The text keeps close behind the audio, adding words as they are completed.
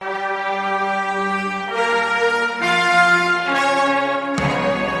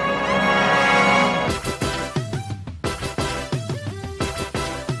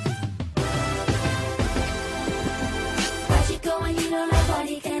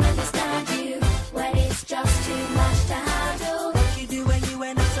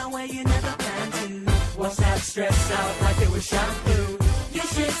stressed out like it was shampoo. You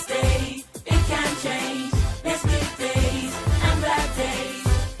should stay, it can change. There's good days and bad days,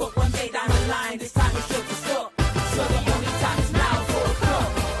 but one day down the line, it's time to shut the stop. So the only time is now, 4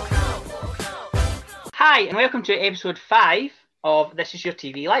 o'clock. Hi, and welcome to episode 5 of This Is Your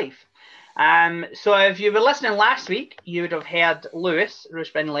TV Life. So if you were listening last week, you would have heard Lewis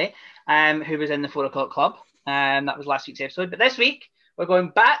Brindley, who was in the 4 O'Clock Club. That was last week's episode. But this week, we're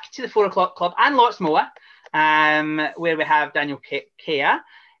going back to the 4 O'Clock Club and lots more, where we have Daniel Kea.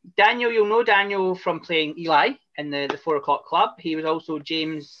 Daniel, you'll know Daniel from playing Eli in the 4 O'Clock Club. He was also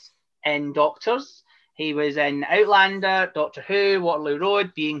James in Doctors. He was in Outlander, Doctor Who, Waterloo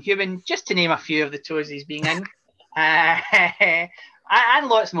Road, Being Human, just to name a few of the tours he's been in. And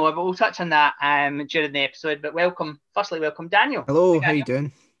lots more, but we'll touch on that during the episode. But welcome, Daniel. Hello, how you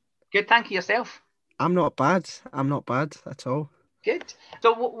doing? Good, thank you. Yourself? I'm not bad at all. Good.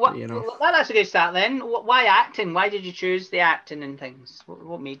 So that's a good start then. Why acting? Why did you choose the acting and things?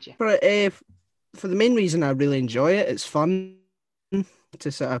 What made you? For the main reason, I really enjoy it. It's fun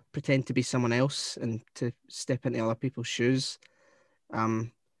to sort of pretend to be someone else and to step into other people's shoes. I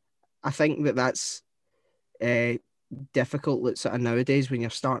think that's difficult sort of nowadays when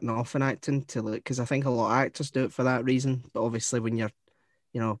you're starting off in acting because I think a lot of actors do it for that reason. But obviously, when you're,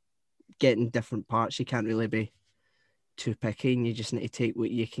 getting different parts, you can't really be too picky, and you just need to take what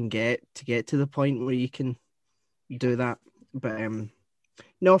you can get to the point where you can do that. But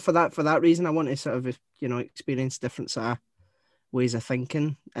no, for that reason, I want to sort of experience different sort of ways of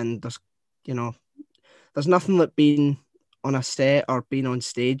thinking. And there's nothing like being on a set or being on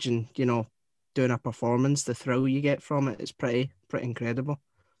stage and doing a performance. The thrill you get from it is pretty incredible.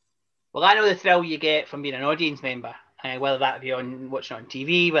 Well, I know the thrill you get from being an audience member. Whether that be watching it on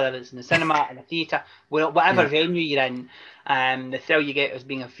TV, whether it's in the cinema, in the theatre, whatever venue you're in, the thrill you get is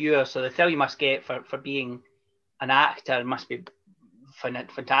being a viewer. So the thrill you must get for being an actor must be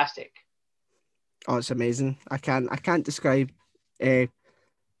fantastic. Oh, it's amazing. I can't describe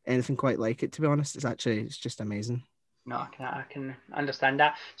anything quite like it, to be honest. It's just amazing. No, I can understand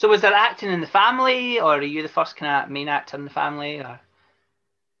that. So was there acting in the family, or are you the first kind of main actor in the family? Or?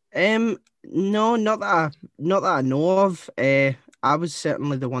 No, not that I know of. I was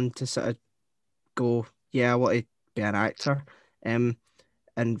certainly the one to sort of go, I want to be an actor. And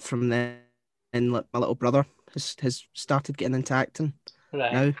from then, my little brother has started getting into acting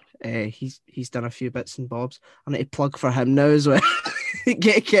now. He's done a few bits and bobs. I need to plug for him now as well.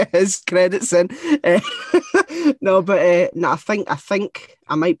 get his credits in. No, I think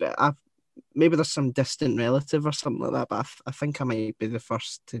I might be. Maybe there's some distant relative or something like that, but I think I might be the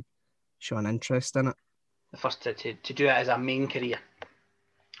first to show an interest in it. The first to do it as a main career.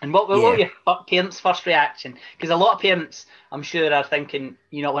 And what were your parents' first reaction? Because a lot of parents, I'm sure, are thinking,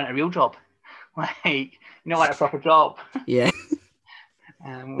 you not want a real job. Like, you not want a proper job. Yeah.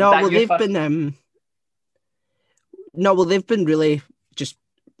 They've been really just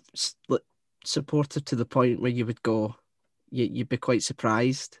supportive to the point where you would go, you'd be quite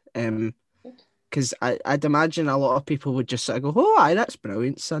surprised. Because I'd imagine a lot of people would just sort of go, "Oh, aye, that's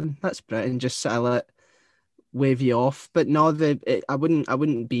brilliant, son. That's brilliant," and just sort of wave you off. But no, I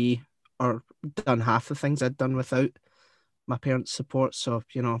wouldn't be or done half the things I'd done without my parents' support. So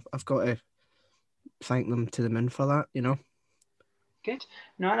I've got to thank them to the moon for that. Good.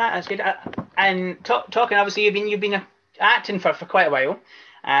 No, that's good. And talking, obviously, you've been acting for quite a while.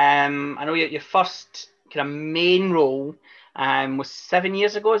 I know your first kind of main role was 7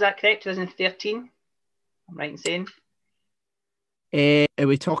 years ago. Is that correct? 2013. I'm right in saying. Are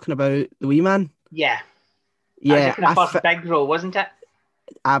we talking about The Wee Man? Yeah. Yeah. That was your kind of first big role, wasn't it?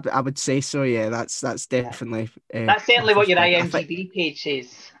 I would say so. Yeah, that's definitely. That's certainly what your IMDb page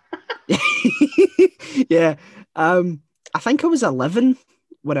says. Yeah. I think I was 11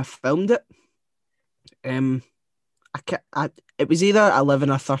 when I filmed it. It was either 11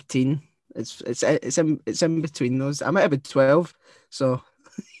 or 13. It's in between those. I might have been 12, so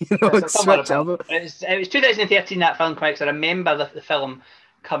it's switch over. It was 2013 that film came out, because I remember the film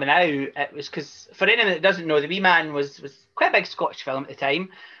coming out. It was because, for anyone that doesn't know, The Wee Man was quite a big Scottish film at the time.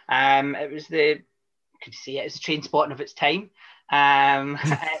 It was it's the train spotting of its time.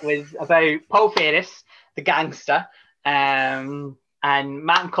 It was about Paul Ferris, the gangster, and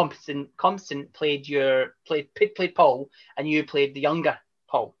Martin Compston played Paul, and you played the younger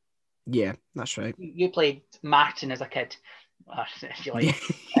Paul. Yeah, that's right. You played Martin as a kid, if you like.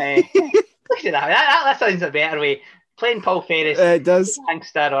 Look at that sounds a better way. Playing Paul Ferris, it does.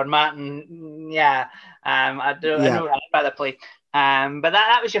 Gangster, or Martin. Yeah, I know I'd rather play. But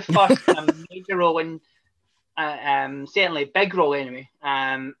that was your first major role. And certainly big role anyway.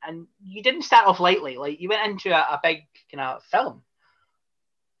 And you didn't start off lightly. Like you went into a big kind of film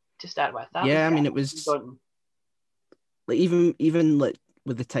to start with. Yeah, I mean, it was like even like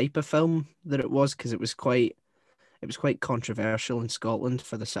with the type of film that it was, because it was quite controversial in Scotland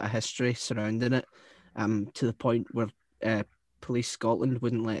for the sort of history surrounding it, to the point where Police Scotland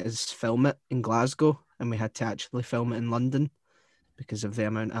wouldn't let us film it in Glasgow, and we had to actually film it in London because of the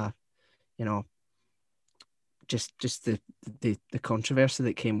amount of, just the controversy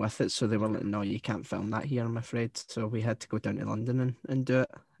that came with it. So they were like, no, you can't film that here, I'm afraid. So we had to go down to London and do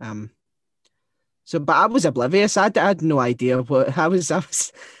it. But I was oblivious. I had no idea what I was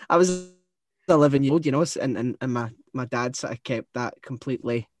 11 year old, and my dad sort of kept that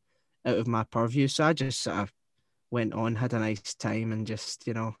completely out of my purview. So I just sort of went on, had a nice time, and just,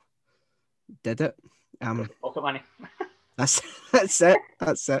 did it. Pocket money. That's it.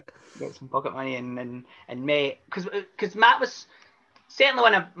 Get some pocket money and mate, because Matt was certainly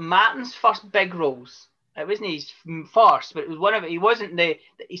one of Martin's first big roles. It wasn't his first, but it was one of it. He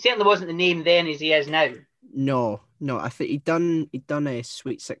certainly wasn't the name then as he is now. No. I think he'd done a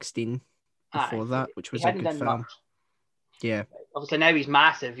Sweet 16 before that, which was a good film. Much. Yeah. Obviously now he's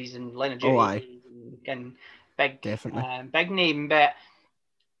massive. He's in Line of Duty. Oh, aye. And big, definitely big name. But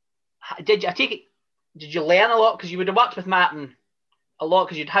did you learn a lot, because you would have worked with Martin a lot,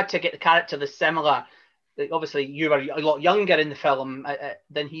 because you'd had to get the character the similar. Obviously, you were a lot younger in the film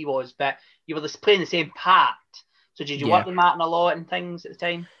than he was, but you were playing the same part. So did you work with Martin a lot and things at the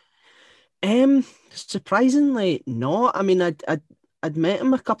time? Surprisingly, not. I mean, I'd met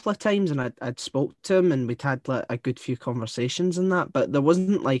him a couple of times, and I'd spoke to him, and we'd had like a good few conversations and that. But there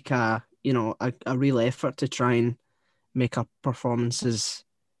wasn't like a real effort to try and make our performances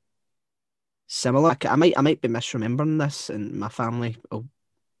similar. I might be misremembering this, and my family will,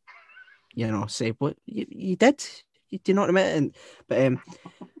 say, "What you did? Do you not remember?"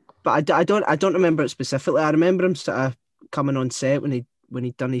 But I don't remember it specifically. I remember him sort of coming on set when he'd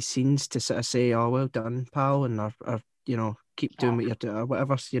done his scenes to sort of say, "Oh, well done, pal," and or keep doing what you're doing, or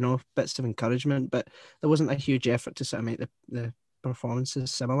whatever, bits of encouragement. But there wasn't a huge effort to sort of make the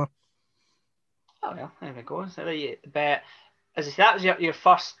performances similar. Oh well, there we go. So, but as I say, that was your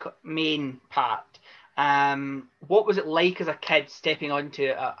first main part. What was it like as a kid stepping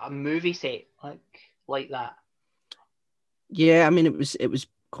onto a movie set like that? Yeah, I mean, it was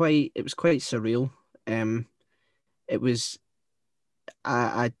quite surreal. It was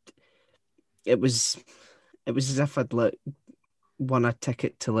as if I'd won a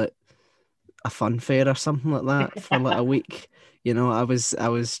ticket to a fun fair or something like that for a week. I was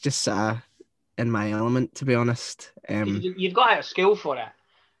just in my element, to be honest. You'd got out of school for it.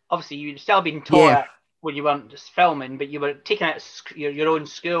 Obviously, you'd still been taught it when you weren't just filming, but you were taking out your own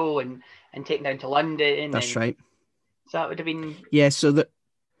school and taking down to London. That's right. So that would have been... Yeah, so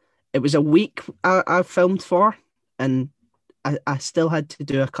it was a week I filmed for, and I still had to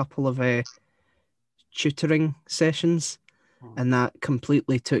do a couple of tutoring sessions, and that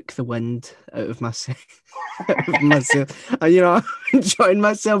completely took the wind out of myself. And, I'm enjoying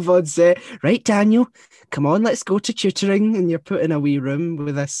myself on set. Right, Daniel, come on, let's go to tutoring. And you're put in a wee room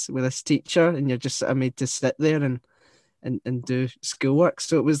with this teacher, and you're just made to sit there and do schoolwork.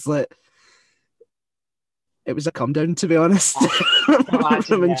 So it was a come down, to be honest.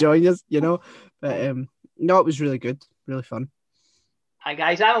 I'm enjoying it, But no, it was really good, really fun. Hi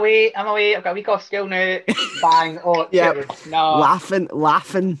guys, I'm away. I've got a week off school now. Bang! Oh yeah, no. Laughing,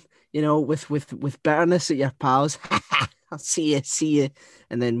 with bitterness at your pals. I'll see you.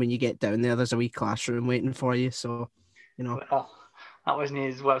 And then when you get down there's a wee classroom waiting for you. So, Well, that wasn't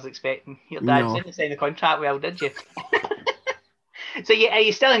as what I was expecting. Your dad didn't sign the contract well, did you? So, are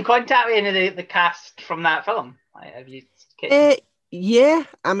you still in contact with any of the cast from that film? Have you? Yeah,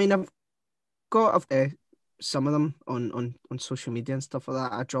 I mean, I've got some of them on social media and stuff like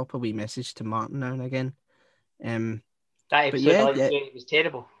that. I drop a wee message to Martin now and again. That episode it was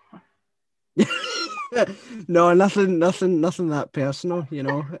terrible. No, nothing that personal,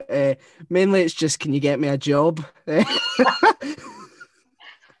 mainly it's just, can you get me a job?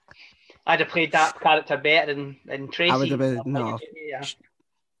 I'd have played that character better than Tracy. I would have been, no.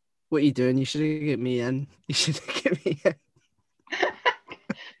 What are you doing? You should get me in.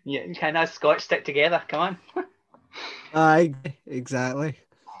 Yeah, kind of Scotch stick together. Come on. Exactly.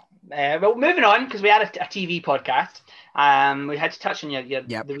 Well, moving on, because we had a TV podcast. We had to touch on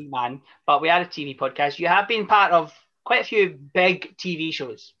the wee man, but we had a TV podcast. You have been part of quite a few big TV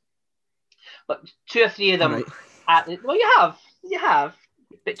shows, but 2 or 3 of them you have,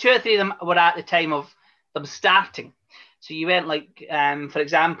 but 2 or 3 of them were at the time of them starting. So you went for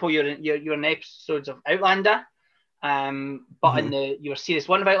example, you're in episodes of Outlander. but in your series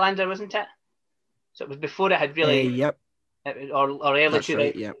one of Outlander, wasn't it? So it was before it had really, Yep, or early that's to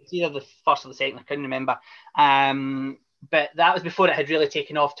right. the, Yep. it's either the first or the second, I couldn't remember. But that was before it had really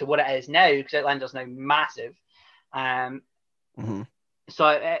taken off to what it is now, because Outlander's now massive. So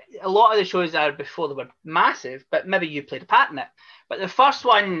a lot of the shows are before they were massive, but maybe you played a part in it. But the first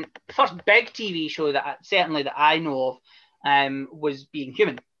big TV show that I know of, was Being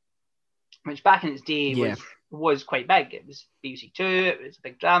Human, which back in its day was quite big. It was BBC Two. It was a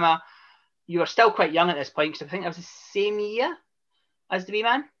big drama. You were still quite young at this point, because I think that was the same year as The Wee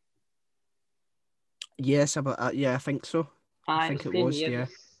Man. Yes, I think so. I think it was. Yeah,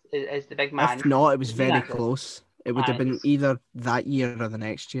 as The Big Man. If not, it was very close. It would have been either that year or the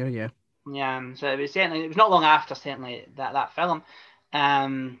next year. Yeah. Yeah. So it was not long after that film.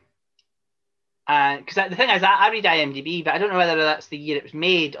 Because the thing is, I read IMDb, but I don't know whether that's the year it was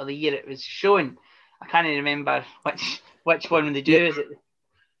made or the year it was shown. I can't even remember which one they do. Is it?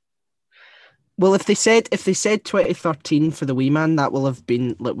 Well, if they said 2013 for The Wee Man, that will have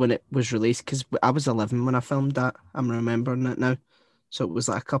been like when it was released, because I was 11 when I filmed that. I'm remembering it now, so it was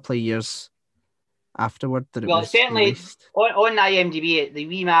like a couple of years afterward that it was certainly released. On IMDb, The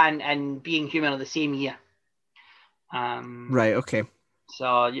Wee Man and Being Human are the same year. Right. Okay.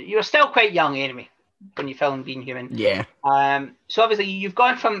 So you were still quite young anyway when you filmed Being Human. Yeah. So obviously you've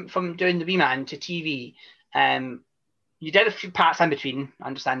gone from doing The Wee Man to TV. You did a few parts in between. I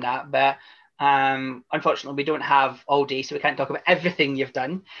understand that, but unfortunately we don't have all day, so we can't talk about everything you've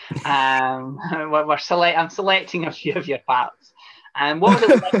done. I'm selecting a few of your parts. What was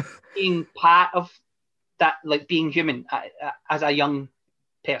it like being part of that, like Being Human as a young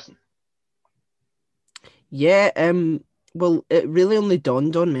person? Yeah. Well, it really only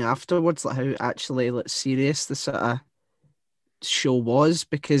dawned on me afterwards, like how actually serious the sort of show was,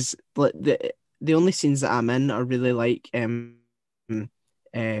 because like the only scenes that I'm in are really like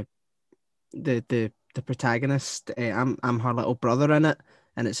the protagonist. I'm her little brother in it,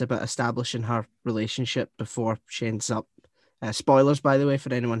 and it's about establishing her relationship before she ends up. Spoilers, by the way,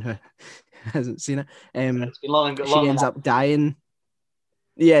 for anyone who hasn't seen it. It's been long she ends up dying.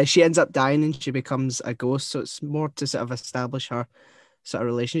 Yeah, she ends up dying and she becomes a ghost. So it's more to sort of establish her sort of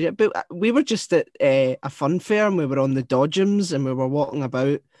relationship. But we were just at a fun fair, and we were on the Dodgems, and we were walking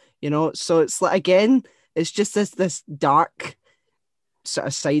about, So it's like, again, it's just this dark sort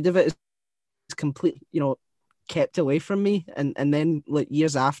of side of it is complete, kept away from me. And then like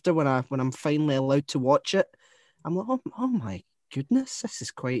years after, when I'm finally allowed to watch it, I'm like, oh my goodness, this is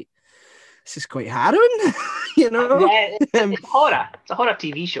quite harrowing. Yeah, it's horror. It's a horror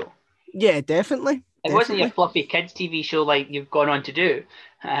TV show. Yeah, definitely. It wasn't your fluffy kids TV show like you've gone on to do.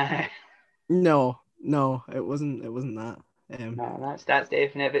 No, it wasn't that. No, that's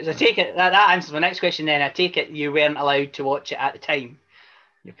definite. But so I take it that answers my next question. Then I take it you weren't allowed to watch it at the time.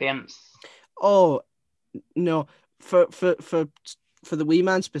 Your parents. Oh no, for The Wee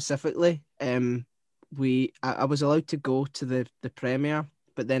Man specifically, I was allowed to go to the premiere,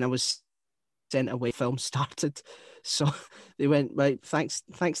 but then I was sent away. Film started, so they went, right, thanks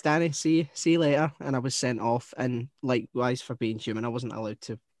Danny, see you later, and I was sent off. And likewise for Being Human, I wasn't allowed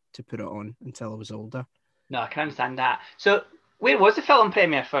to put it on until I was older. No, I can understand that. So where was the film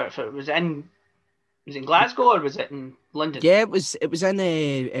premiere for was it in Glasgow or was it in London? Yeah, it was in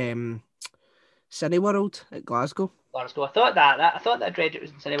a Cineworld at Glasgow. I thought that read it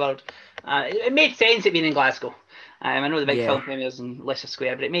was in Cineworld. It made sense it being in Glasgow. I know the big film premieres in Leicester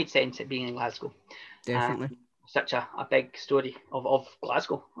Square, but it made sense it being in Glasgow. Definitely. Such a big story of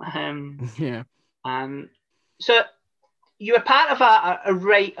Glasgow. Yeah. So you were part of a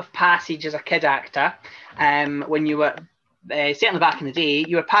rite of passage as a kid actor. When you were certainly back in the day,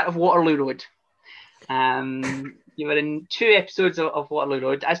 you were part of Waterloo Road. You were in 2 episodes of Waterloo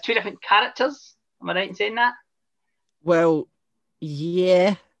Road as 2 different characters. Am I right in saying that? Well,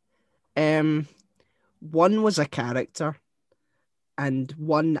 yeah. One was a character, and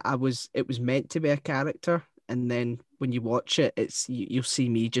one it was meant to be a character, and then when you watch it, you'll see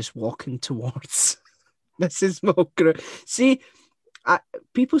me just walking towards Mrs. Mulgrew. See,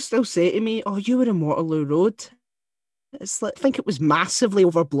 people still say to me, "Oh, you were in Waterloo Road." It's like, I think it was massively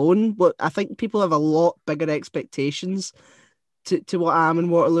overblown, but I think people have a lot bigger expectations to what I am in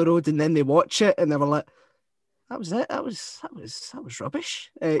Waterloo Road, and then they watch it and they were like, "That was it. That was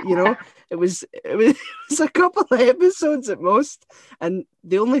rubbish." It was a couple of episodes at most, and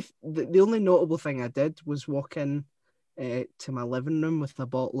the only notable thing I did was walk in to my living room with a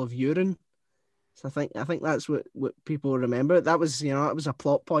bottle of urine. So I think that's what people remember. That was, it was a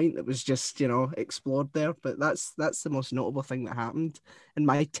plot point that was just, explored there. But that's the most notable thing that happened in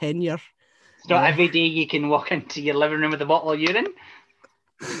my tenure It's not Yeah. every day you can walk into your living room with a bottle of urine.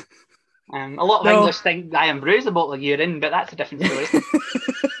 A lot of No. English think I am bruised a bottle of urine, but that's a different story.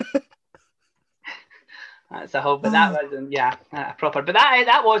 That's a whole. But that wasn't, proper. But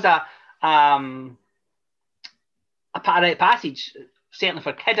that was a rite of passage, certainly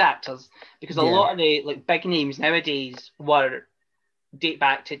for kid actors, because a lot of the like big names nowadays date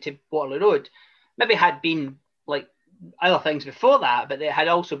back to Waterloo Road. Maybe had been like other things before that, but they had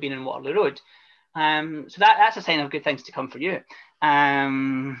also been in Waterloo Road. So that's a sign of good things to come for you,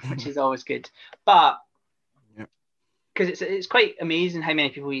 which is always good. But because it's quite amazing how many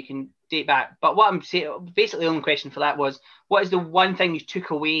people you can date back. But what I'm saying, basically, the only question for that was, what is the one thing you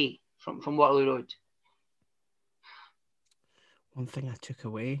took away from Waterloo Road? One thing I took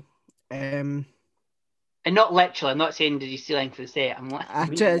away. And not literally, I'm not saying did you steal anything for the set.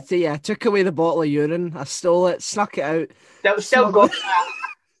 I took away the bottle of urine. I stole it, snuck it out. Still got that.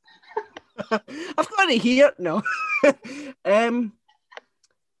 I've got it here. No.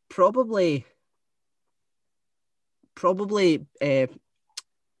 Probably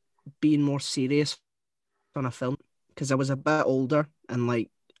being more serious on a film, because I was a bit older and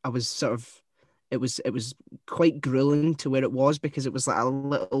like I was sort of, it was quite grueling to where it was, because it was like a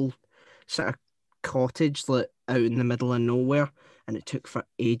little sort of cottage like out in the middle of nowhere, and it took for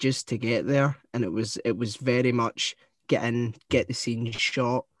ages to get there, and it was very much get the scene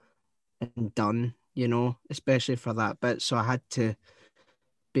shot and done, you know, especially for that bit. So I had to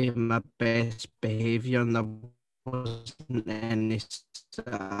be my best behavior, and there wasn't any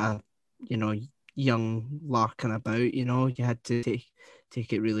young larking about, you know. You had to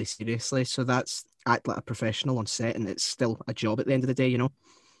take it really seriously. So that's act like a professional on set, and it's still a job at the end of the day, you know.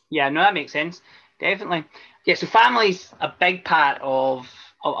 Yeah, no, that makes sense. Definitely. Yeah, so family's a big part of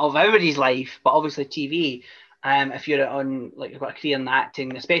everybody's life, but obviously TV. If you're on, like, you've got a career in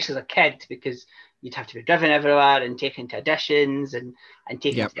acting, especially as a kid, because you'd have to be driven everywhere and taken to auditions and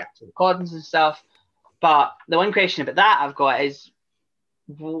taken to actual recordings and stuff. But the one question about that I've got is,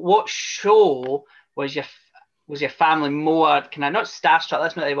 what show was your family more, can I not starstruck,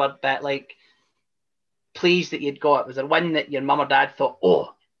 that's not the word, but like pleased that you'd got? Was there one that your mum or dad thought,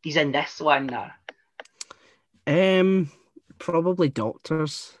 oh, he's in this one? Or... Probably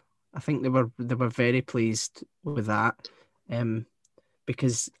Doctors. I think they were very pleased with that,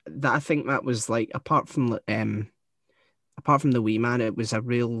 because I think that was like, apart from the Wee Man, it was a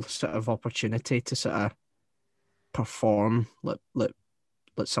real sort of opportunity to sort of perform like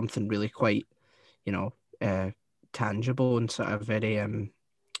something really quite, you know, tangible and sort of very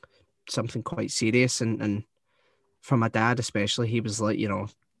something quite serious. And for my dad especially, he was like, you know,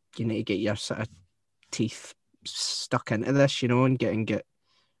 you need to get your sort of teeth stuck into this, you know, and get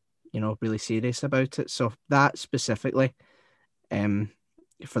you know, really serious about it. So that specifically,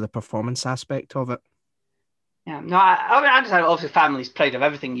 for the performance aspect of it. Yeah, no, I understand. Obviously, family's proud of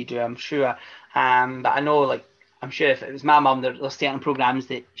everything you do, I'm sure. But I know, like, I'm sure if it was my mum, there's certain programs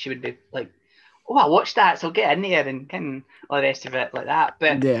that she would be like, oh, I watched that, so get in there and kind of all the rest of it like that.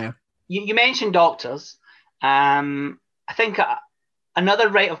 But yeah, you mentioned Doctors. I think another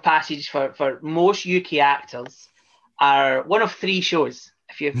rite of passage for most UK actors are one of three shows.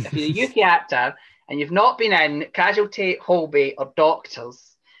 If you're a UK actor and you've not been in Casualty, Holby, or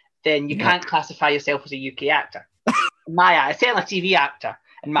Doctors, then you can't classify yourself as a UK actor. In my eye, certainly a TV actor.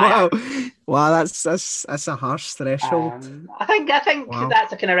 In my eye. Wow, that's a harsh threshold. I think that's a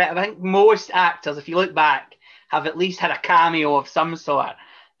kind of right. I think most actors, if you look back, have at least had a cameo of some sort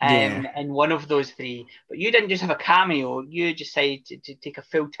in one of those three. But you didn't just have a cameo; you decided to take a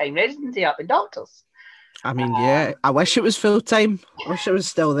full-time residency up in Doctors. I mean, I wish it was full-time. I wish it was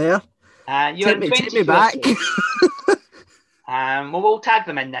still there. Take me back. Well, we'll tag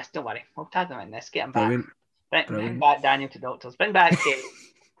them in this. Don't worry, we'll tag them in this. Get them back. Bring back Daniel to Doctors. Bring back James.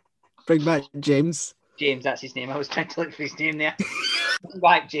 Bring back James. James, that's his name. I was trying to look for his name there. Bring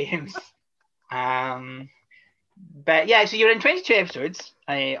back James. But yeah, so you're in 22 episodes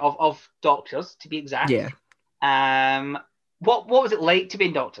of Doctors, to be exact. Yeah. What was it like to be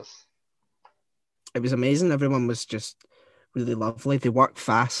in Doctors? It was amazing. Everyone was just really lovely. They worked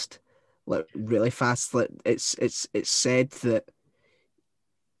fast, like really fast. Like it's said that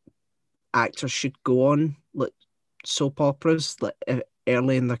actors should go on like soap operas like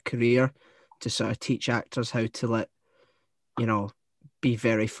early in their career to sort of teach actors how to, like, you know, be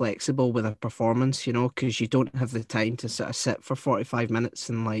very flexible with a performance, you know, because you don't have the time to sort of sit for 45 minutes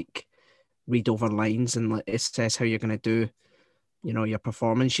and like read over lines and like assess how you're going to do, you know, your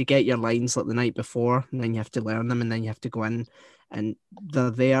performance. You get your lines like the night before, and then you have to learn them, and then you have to go in and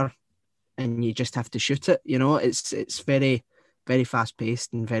they're there and you just have to shoot it, you know. It's very very fast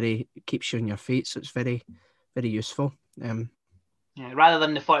paced and very keeps you on your feet. So it's very, very useful. Yeah, rather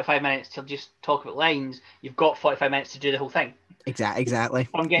than the 45 minutes to just talk about lines, you've got 45 minutes to do the whole thing. Exactly.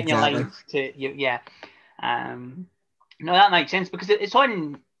 From getting your lines to you, yeah. No, that makes sense because it's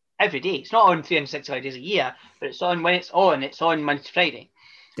on every day. It's not on 365 days a year, but it's on when it's on. It's on Monday to Friday.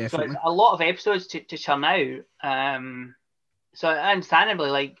 Definitely. So it's a lot of episodes to churn out. So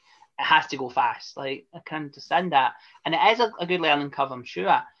understandably, like, it has to go fast. Like, I can understand that, and it is a good learning curve, I'm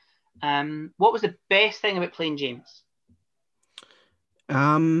sure. What was the best thing about playing James?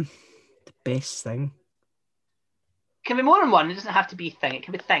 The best thing. It can be more than one. It doesn't have to be a thing. It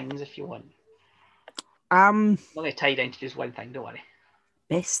can be things if you want. Um, I'm not going to tie you down to just one thing. Don't worry.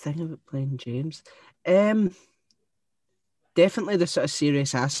 Best thing about playing James. Definitely the sort of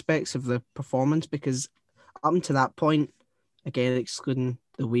serious aspects of the performance, because up to that point, again, excluding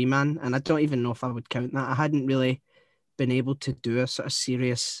the wee man, and I don't even know if I would count that, I hadn't really been able to do a sort of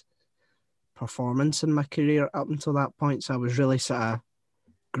serious performance in my career up until that point. So I was really sort of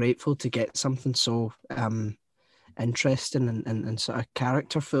grateful to get something so interesting and sort of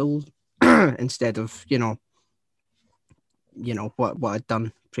characterful instead of, what I'd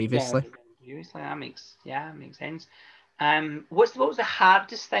done previously. Yeah, previously, that makes sense. What was the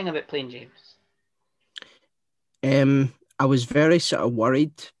hardest thing about playing James? I was very sort of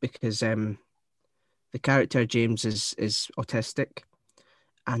worried because the character James is autistic,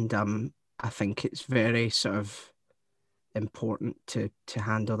 and I think it's very sort of important to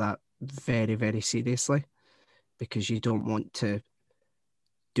handle that very, very seriously, because you don't want to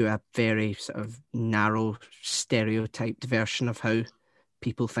do a very sort of narrow stereotyped version of how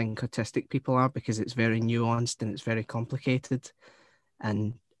people think autistic people are, because it's very nuanced and it's very complicated,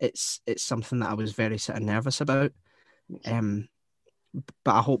 and it's something that I was very sort of nervous about. But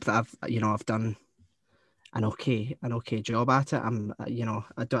I hope that I've done an okay job at it.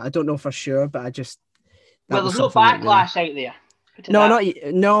 I don't know for sure, but there's no backlash out there.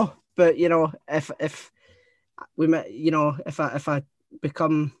 No, but if we met, if I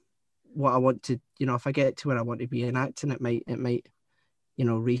become what I want to, if I get to where I want to be in acting, it might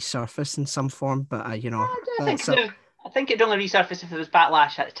resurface in some form. But I think it'd only resurface if there was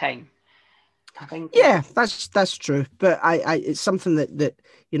backlash at the time. Yeah, that's true. But I it's something that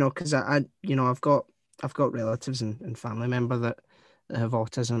because I've got relatives and family member that have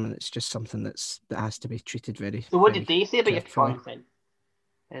autism, and it's just something that has to be treated very. So what very did they say about your carefully. performance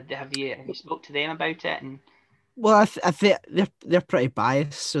then? Have you spoke to them about it? And well, I think they're pretty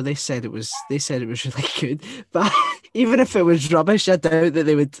biased, so they said it was really good. But even if it was rubbish, I doubt that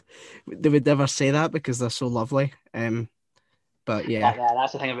they would never say that, because they're so lovely. But yeah,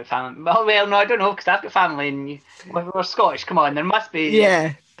 that's the thing about family. Well, no, I don't know, because I've got family, and we're Scottish. Come on, there must be.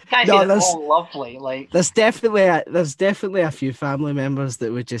 Yeah, can't say they're all lovely. Like, there's definitely a few family members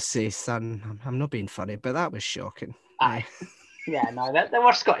that would just say, "Son, I'm not being funny, but that was shocking." Aye. Yeah, no, they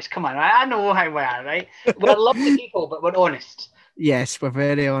were Scottish. Come on, right? I know how we are, right? We're lovely people, but we're honest. Yes, we're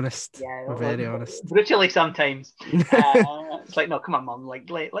very honest. Yeah, we're very honest. Brutally sometimes. It's like, no, come on, Mum. Like,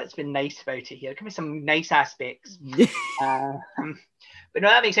 let's be nice about it here. Give me some nice aspects. But no,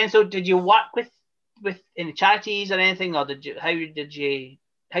 that makes sense. So, did you work with any charities or anything, or how did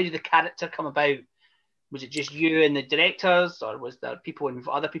the character come about? Was it just you and the directors, or was there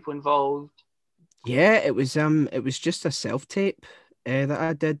other people involved? Yeah, it was just a self-tape that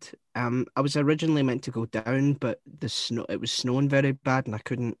I did. I was originally meant to go down, but it was snowing very bad, and I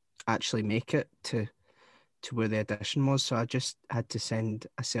couldn't actually make it to where the audition was, so I just had to send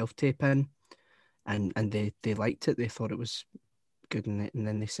a self-tape in, and they liked it. They thought it was good, and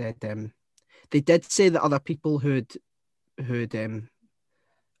then they said they did say that other people who had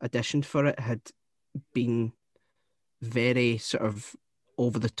auditioned for it had been very sort of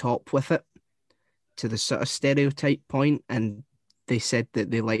over the top with it, to the sort of stereotype point, and they said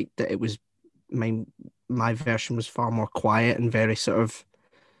that they liked that it was my version was far more quiet and very sort of,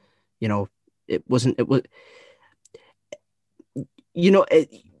 there's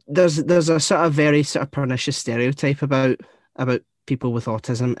a sort of very sort of pernicious stereotype about people with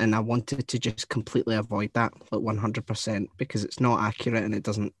autism, and I wanted to just completely avoid that, like 100%, because it's not accurate and it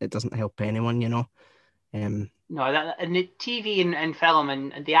doesn't help anyone, No, and the TV and film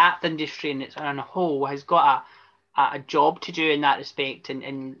and the art industry and it's on a whole has got a job to do in that respect,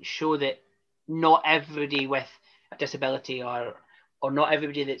 and show that not everybody with a disability or not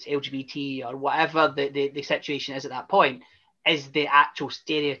everybody that's LGBT or whatever the situation is at that point is the actual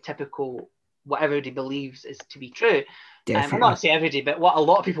stereotypical what everybody believes is to be true. I'm not saying everybody, but what a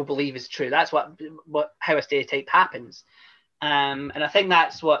lot of people believe is true. That's how a stereotype happens. And I think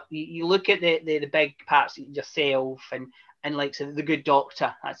that's what you look at the big parts yourself and and like so The Good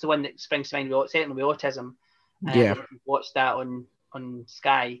Doctor. That's the one that springs to mind. Certainly with autism. Yeah. Watched that on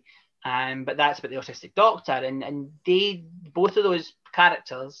Sky. But that's about the autistic doctor, and they both of those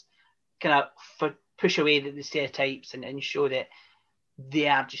characters kind of push away the stereotypes and show that they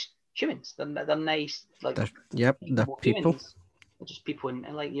are just humans. They're nice, like they're people. Humans. They're just people,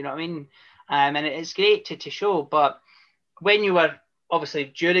 and like, you know what I mean. And it's great to show. But when you were obviously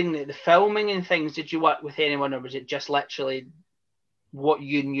during the filming and things, did you work with anyone, or was it just literally what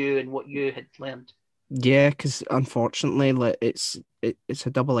you knew and what you had learned? Yeah, because unfortunately, like it's a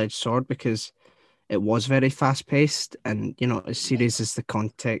double-edged sword, because it was very fast-paced, and you know, as serious as the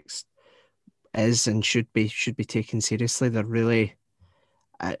context is and should be taken seriously, they're really,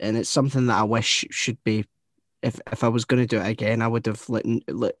 and it's something that I wish should be. If I was going to do it again, I would have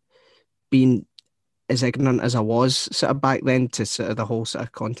been as ignorant as I was sort of back then to sort of the whole sort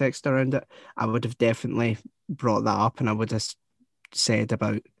of context around it. I would have definitely brought that up, and I would have said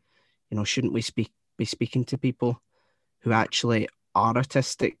about, you know, shouldn't we be speaking to people who actually are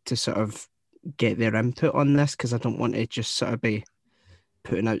autistic to sort of get their input on this, because I don't want to just sort of be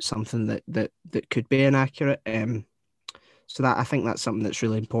putting out something that could be inaccurate. So that, I think that's something that's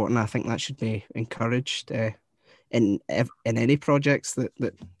really important. I think that should be encouraged in any projects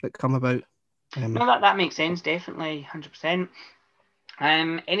that come about. No, that makes sense, definitely, 100%.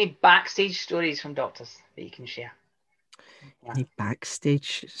 Any backstage stories from doctors that you can share? Any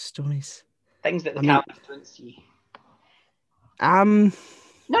backstage stories? Things that the cameras don't see. Not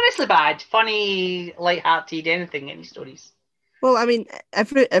necessarily bad, funny, light-hearted, anything. Any stories? Well, I mean,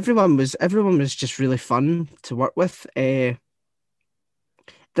 everyone was just really fun to work with.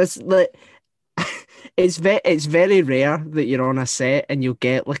 This like it's very rare that you're on a set and you'll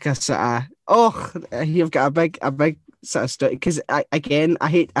get like a sort of you've got a big sort of story, because I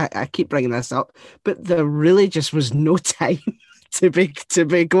keep bringing this up, but there really just was no time to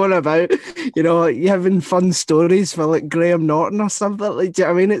be going about, you know, having fun stories for like Graham Norton or something. Like, do you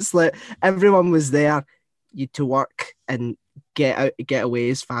know what I mean? It's like everyone was there, you to work and get away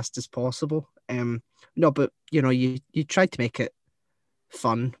as fast as possible. No, but you know, you tried to make it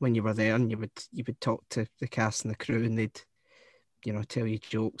fun when you were there, and you would talk to the cast and the crew, and they'd, you know, tell you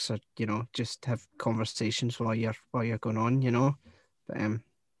jokes, or, you know, just have conversations while you're going on, you know. But that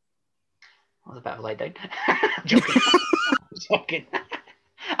was a bit of a letdown. Joking. Joking.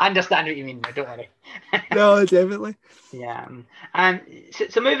 I understand what you mean, don't worry. No, definitely. Yeah.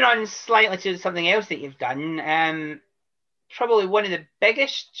 So moving on slightly to something else that you've done. Probably one of the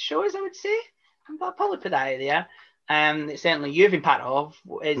biggest shows, I would say. I'll probably put that out there. That certainly you've been part of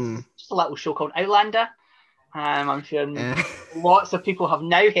is just a little show called Outlander. I'm sure lots of people have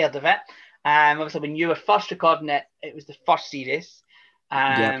now heard of it. Obviously, when you were first recording it, it was the first series,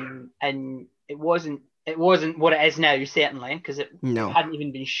 and it wasn't what it is now, certainly, because it hadn't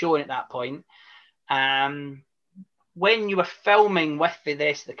even been shown at that point. When you were filming with the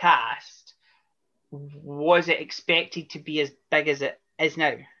rest of the cast, was it expected to be as big as it is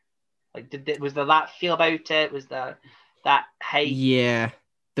now? Like, was there that feel about it? Was there that hype? Yeah,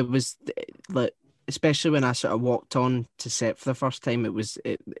 there was, like, especially when I sort of walked on to set for the first time.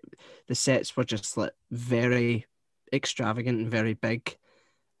 The sets were just like very extravagant and very big,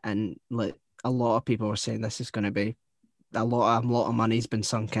 and like a lot of people were saying this is going to be a lot of money's been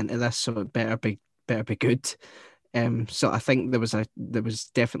sunk into this, so it better be good. So I think there was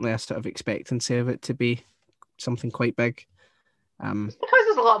definitely a sort of expectancy of it to be something quite big. Because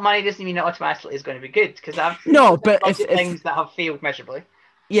there's a lot of money doesn't mean it automatically is going to be good. Because if things that have failed miserably.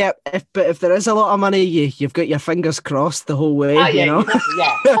 Yeah, if there is a lot of money, you've got your fingers crossed the whole way. You know?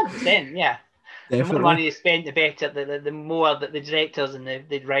 Yeah, 100%, yeah. Definitely. The more money you spend, the better. The more that the directors and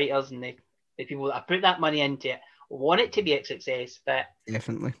the writers and the people that have put that money into it want it to be a success. But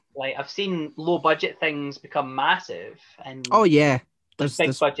definitely, like, I've seen low budget things become massive, and there's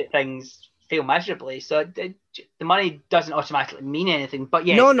big budget things fail miserably. So the money doesn't automatically mean anything. But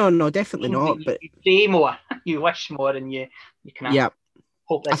yeah, no, definitely not. But you pray more, you wish more, and you kind of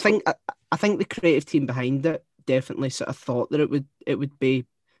hope. I think the creative team behind it definitely sort of thought that it would be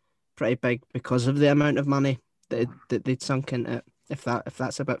pretty big because of the amount of money that they'd sunk into it. If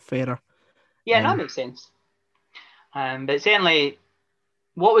that's a bit fairer. Yeah, that makes sense. But certainly,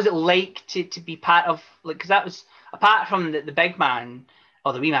 what was it like to be part of, like, because that was, apart from the big man,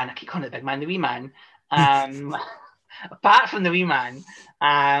 or the wee man, I keep calling it the big man, the wee man, apart from the wee man,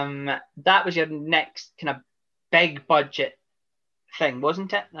 that was your next kind of big budget thing,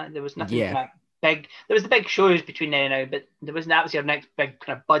 wasn't it? There was nothing kind of big, there was the big shows between now and now, but that was your next big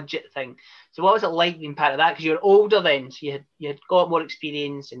kind of budget thing. So what was it like being part of that? Because you were older then, so you had got more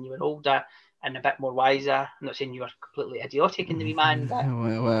experience and you were older. and a bit more wiser. I'm not saying you were completely idiotic in the wee man, but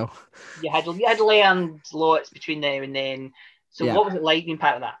Well, you had learned lots between now and then. So Yeah. what was it like being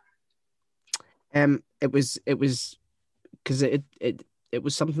part of that? it was because it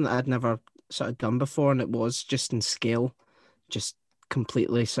was something that I'd never sort of done before, and it was just in scale, just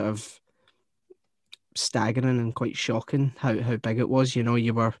completely sort of staggering and quite shocking how big it was. You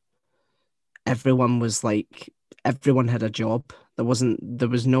know, everyone was like, everyone had a job. There was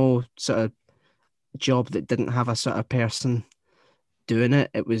no sort of job that didn't have a sort of person doing it.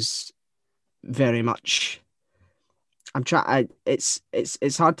 It was very much. It's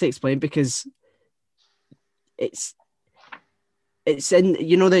hard to explain because it's in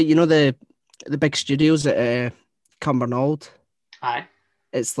the big studios at Cumbernauld. Aye.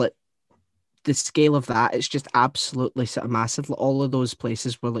 It's like the scale of that. It's just absolutely sort of massive. Like, all of those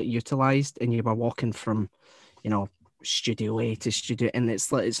places were like utilized, and you were walking from, Studio A to Studio, and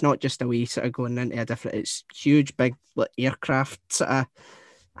it's like it's not just a wee sort of going into a different. It's huge, big like aircraft sort of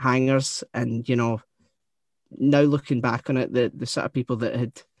hangars, and now looking back on it, the sort of people that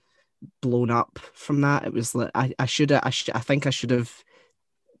had blown up from that, it was like I think I should have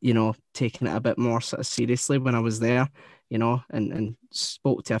taken it a bit more sort of seriously when I was there, and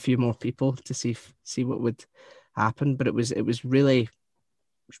spoke to a few more people to see what would happen. But it was really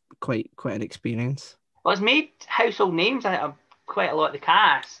quite an experience. Well, it's made household names of quite a lot of the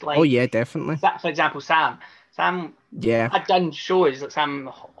cast. Like, Oh yeah, definitely. for example, Sam Yeah. had done shows like Sam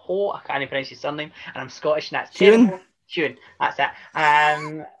Ho, I can't even pronounce his surname, and I'm Scottish, and that's Hewan. terrible. Hewan, that's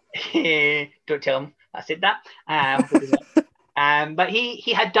it. Don't tell him I said that. But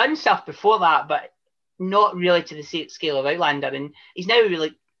he had done stuff before that, but not really to the scale of Outlander, and he's now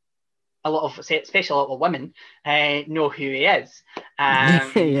really especially a lot of women know who he is.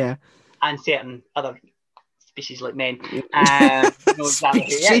 Yeah. And certain other species like men know exactly who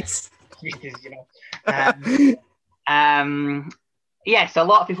he is. Species, Yes, a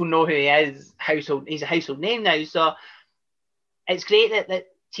lot of people know who he is. He's a household name now, so it's great that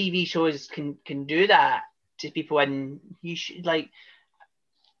TV shows can do that to people, and you should like.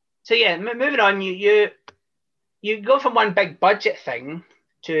 So yeah, moving on, you go from one big budget thing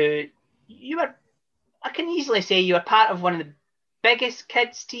to I can easily say you were part of one of the biggest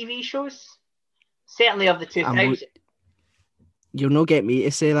kids TV shows, certainly of the 2000s. You'll not get me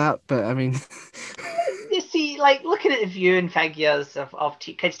to say that, but I mean, You see, like looking at the viewing figures of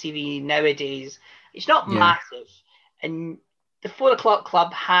kids TV nowadays, it's not massive, and the 4 o'clock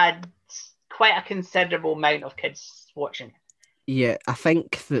club had quite a considerable amount of kids watching. Yeah, I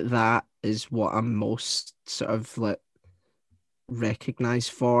think that is what I'm most sort of like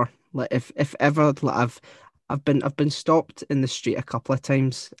recognised for. Like if ever, like I've been stopped in the street a couple of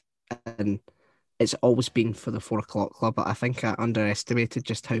times, and it's always been for the 4 o'clock club. But I think I underestimated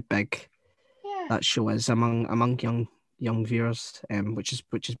just how big that show is among young viewers, which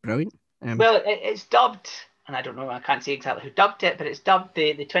is brilliant. Well, it's dubbed, and I don't know, I can't say exactly who dubbed it, but it's dubbed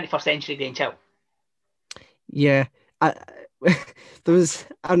the 21st Century Grange Hill. Yeah, there was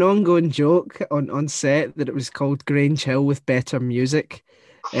an ongoing joke on set that it was called Grange Hill with better music.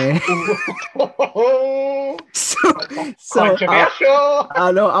 So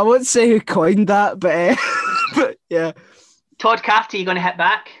I know I won't say who coined that, but yeah. Todd Cafferty, you going to hit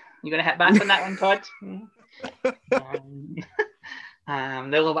back? You going to hit back on that one, Todd?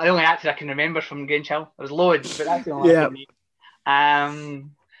 The only actor I can remember from Grange Hill. There was loads, but that's the only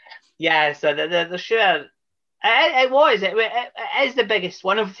one. So the show, it is the biggest,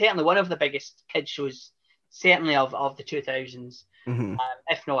 certainly one of the biggest kids shows, certainly of the 2000s. Mm-hmm.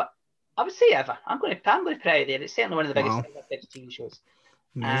 If not, I would say ever. I'm going to put it out there. It's certainly one of the biggest kids TV shows.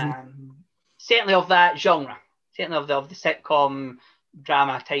 Certainly of that genre. Certainly of the sitcom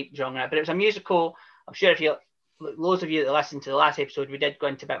drama type genre. But it was a musical. I'm sure loads of you that listened to the last episode, we did go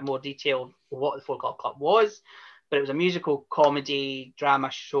into a bit more detail of what the 4 o'clock club was. But it was a musical comedy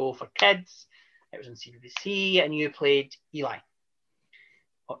drama show for kids. It was on CBBC, and you played Eli.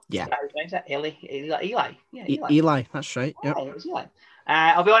 Yeah. Is that Eli? Eli. Yeah, Eli, that's right. Yeah. It was Eli.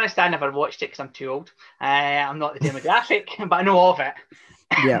 I'll be honest, I never watched it because I'm too old. I'm not the demographic, but I know of it.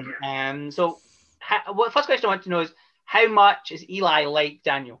 Yeah. So, first question I want to know is, how much is Eli like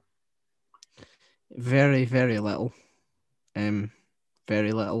Daniel? Very, very little.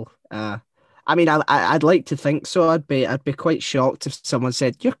 Very little. I mean, I'd like to think so. I'd be quite shocked if someone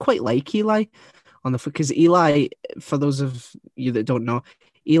said you're quite like Eli because Eli, for those of you that don't know,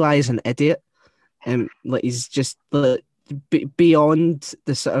 Eli is an idiot. Like he's just beyond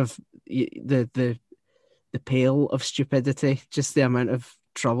the sort of the pale of stupidity. Just the amount of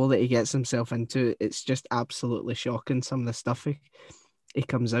trouble that he gets himself into. It's just absolutely shocking. Some of the stuff he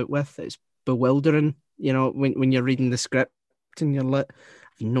comes out with. bewildering. You know, when you're reading the script and you're like, I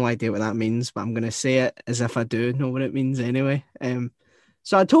have no idea what that means, but I'm going to say it as if I do know what it means anyway.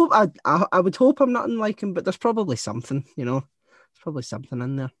 So I would hope I'm nothing like him, but there's probably something. You know, there's probably something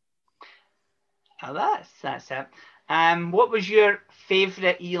in there. Oh, that's it. What was your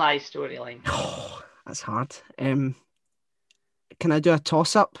favourite Eli storyline? Oh, that's hard. Can I do a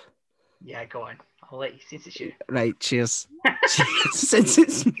toss up? Yeah, go on. I'll let you since it's you. Right, cheers. since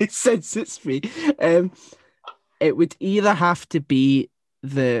it's me. It would either have to be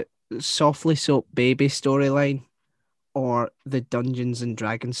the Softly Soap Baby storyline or the Dungeons and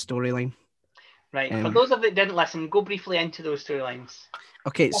Dragons storyline. Right. For those of that didn't listen, go briefly into those storylines.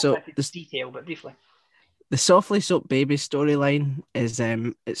 Okay, so Detail, but briefly. The Softly Soap Baby storyline is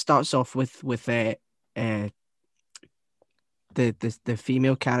it starts off with the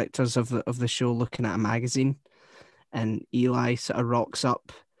female characters of the show looking at a magazine, and Eli sort of rocks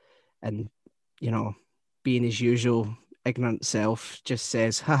up and, you know, being his usual ignorant self, just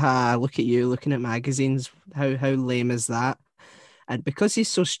says, haha, look at you looking at magazines, how lame is that? And because he's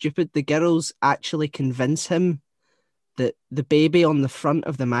so stupid, the girls actually convince him that the baby on the front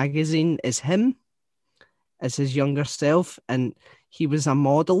of the magazine is him as his younger self, and he was a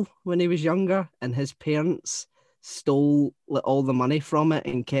model when he was younger, and his parents stole all the money from it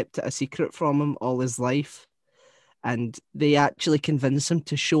and kept it a secret from him all his life. And they actually convince him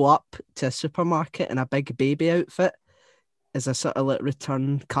to show up to a supermarket in a big baby outfit as a sort of like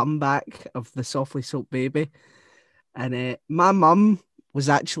return comeback of the Softly Soap Baby. And my mum was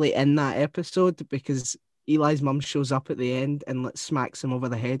actually in that episode because Eli's mum shows up at the end and smacks him over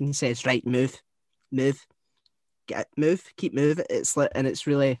the head and says, right, move, keep moving. It's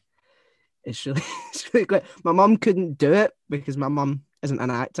really good. My mum couldn't do it because my mum isn't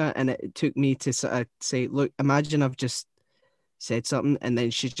an actor, and it took me to sort of say, look, imagine I've just said something, and then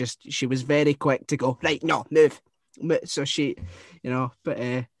she was very quick to go, right, no, move. So she, you know, but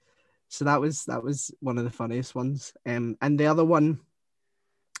so that was one of the funniest ones. And the other one,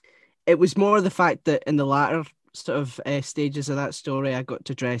 it was more the fact that in the latter sort of stages of that story, I got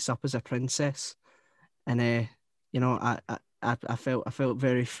to dress up as a princess, and you know, I felt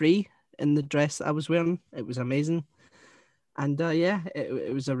very free in the dress that I was wearing. It was amazing. And yeah,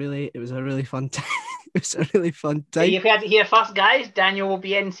 it was a really fun time. It was a really fun time. You've heard it here first, guys. Daniel will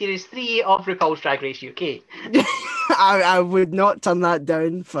be in series 3 of RuPaul's Drag Race UK. I would not turn that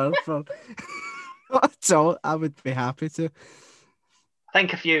down for not at all. I would be happy to. I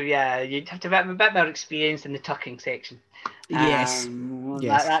think if you'd have to have a bit more experience in the tucking section. Yes.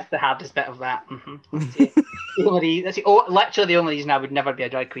 That's the hardest bit of that. Mm-hmm. That's literally the only reason I would never be a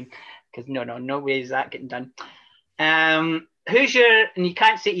drag queen, because no way is that getting done. Who's your, and you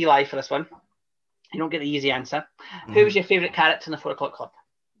can't say Eli for this one, you don't get the easy answer. Mm-hmm. Who was your favourite character in the 4 o'clock club?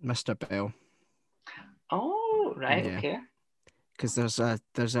 Mr. Bell. Oh, right, yeah. Okay. Because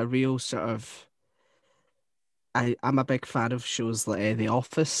there's a real sort of, I'm a big fan of shows like The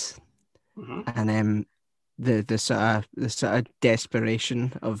Office, mm-hmm. and the sort of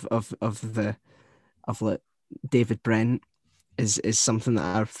desperation of like David Brent is something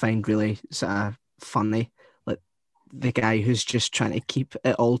that I find really sort of funny. Like the guy who's just trying to keep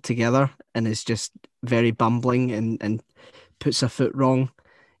it all together and is just very bumbling and puts a foot wrong.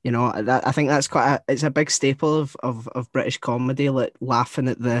 You know, I think that's it's a big staple of British comedy, like laughing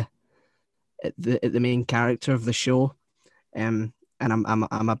at the main character of the show. And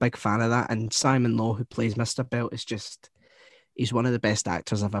I'm a big fan of that. And Simon Lowe, who plays Mr. Belt, he's one of the best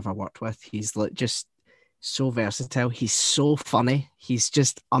actors I've ever worked with. He's like just so versatile. He's so funny. He's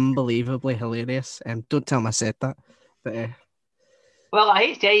just unbelievably hilarious. Don't tell him I said that. But well, I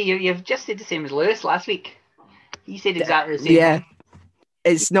hate to tell you, you've just said the same as Lewis last week. He said exactly the same. Yeah.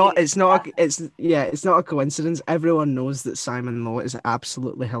 It's not a coincidence. Everyone knows that Simon Lowe is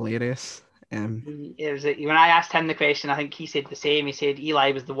absolutely hilarious. It was when I asked him the question, I think he said the same. He said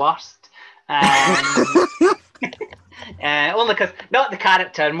Eli was the worst. Only because not the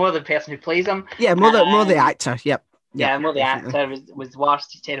character, more the person who plays him. Yeah, more the actor. Yep. Yeah, more the actor was the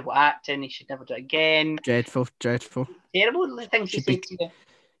worst. He's terrible acting. He should never do it again. Dreadful. Terrible the things he said.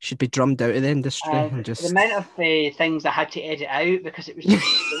 Should be drummed out of the industry. And just... The amount of things I had to edit out because it was just...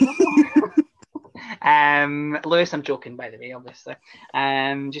 Lewis, I'm joking, by the way, obviously.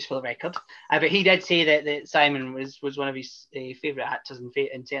 Just for the record. But he did say that Simon was one of his favourite actors, and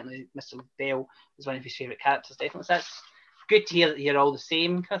certainly Mr. Bell was one of his favourite characters, definitely. So that's good to hear that you're all the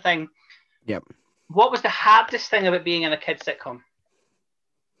same kind of thing. Yep. What was the hardest thing about being in a kids' sitcom?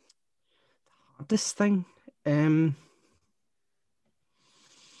 Hardest thing?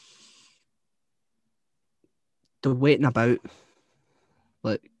 The waiting about,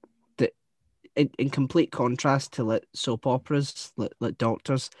 like in complete contrast to like soap operas, like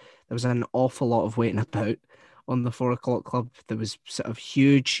Doctors, there was an awful lot of waiting about on the 4 o'clock club. There was sort of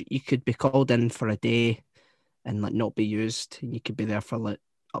huge. You could be called in for a day and like not be used, and you could be there for like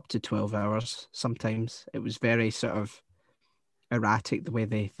up to 12 hours. Sometimes it was very sort of erratic the way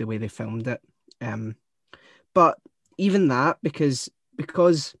they filmed it. But even that, because,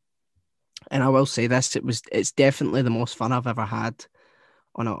 and I will say this, it's definitely the most fun I've ever had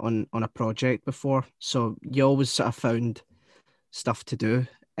on a project before. So you always sort of found stuff to do,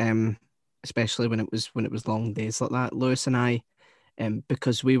 especially when it was long days like that. Lewis and I,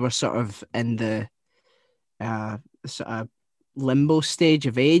 because we were sort of in the sort of limbo stage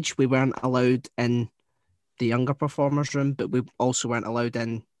of age, we weren't allowed in the younger performers room, but we also weren't allowed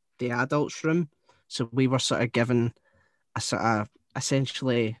in the adults room. So we were sort of given a sort of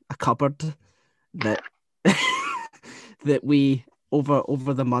essentially a cupboard that that we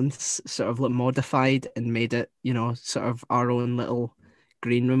over the months sort of like modified and made it, you know, sort of our own little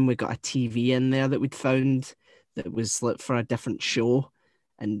green room. We got a TV in there that we'd found that was lit for a different show,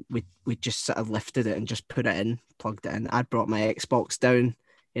 and we just sort of lifted it and just put it in, plugged it in. I brought my Xbox down,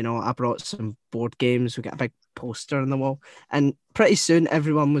 you know, I brought some board games. We got a big poster on the wall, and pretty soon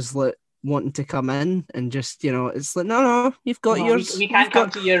everyone was like wanting to come in and just, you know, it's like, no, you've got yours. We can't come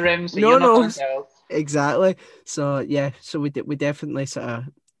to your room, so No, you're not no. on to. Exactly. So yeah, so we definitely sort of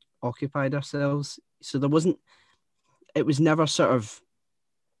occupied ourselves. So it was never sort of,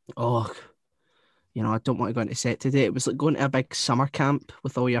 oh, you know, I don't want to go into set today. It was like going to a big summer camp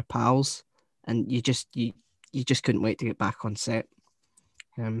with all your pals, and you just couldn't wait to get back on set.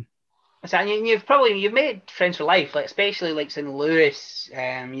 So you've made friends for life, like especially like St. Lewis.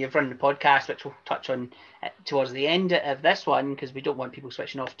 You've run the podcast, which we'll touch on towards the end of this one because we don't want people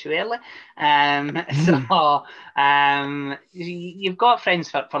switching off too early. You've got friends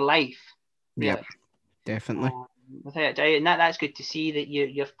for life. Really. Yeah, definitely. Without a doubt, and that's good to see that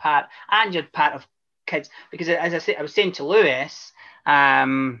you're part of kids, because as I said, I was saying to Lewis,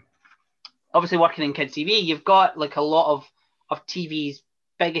 obviously working in kids TV, you've got like a lot of TV's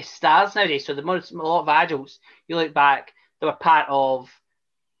biggest stars nowadays. So a lot of adults, you look back, they were part of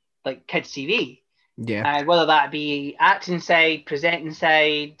like kids TV. Yeah. Whether that be acting side, presenting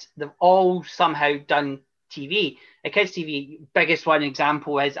side, they've all somehow done TV. A kids TV, biggest one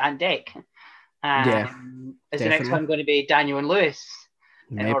example is Ant Dec. Is the next one going to be Daniel and Lewis?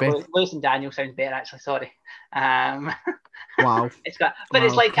 Maybe. Or Lewis and Daniel sounds better, actually. Sorry. Wow. It's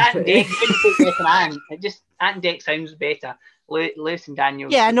like Ant and Dec. You couldn't take an Ant. Ant and Dec sounds better. Lewis and Daniel.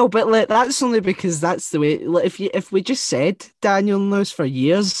 Yeah, no, but like, that's only because that's the way. Like, if we just said Daniel and Lewis for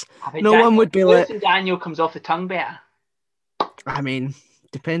years, one would be Lewis like. And Daniel comes off the tongue better. I mean,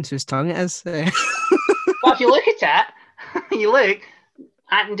 depends whose tongue it is. Well, if you look at it,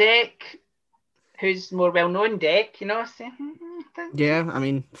 Ant and Dec. Who's more well known, Dec? You know. Yeah, I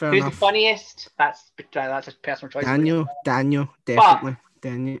mean, fair Who's enough. the funniest? That's a personal choice. Daniel, definitely.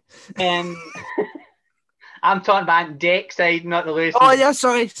 Daniel. I'm talking about Ant Dec side, not the Lewis. Oh yeah,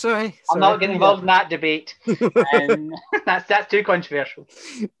 sorry. I'm not getting involved in that debate. That's too controversial.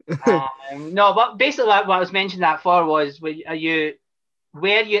 No, but basically what I was mentioning that for was, were you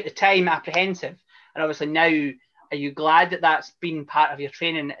at the time apprehensive, and obviously now, are you glad that that's been part of your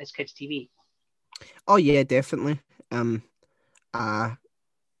training as kids TV? Oh yeah, definitely. I'm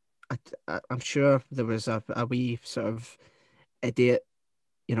sure there was a wee sort of idiot,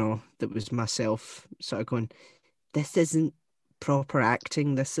 you know, that was myself, sort of going, this isn't proper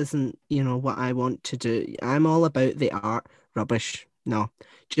acting. This isn't, you know, what I want to do. I'm all about the art. Rubbish. No,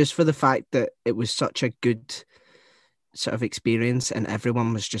 just for the fact that it was such a good sort of experience and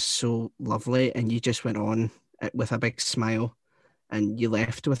everyone was just so lovely, and you just went on with a big smile. And you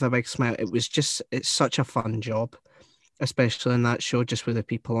left with a big smile. It's such a fun job, especially in that show, just with the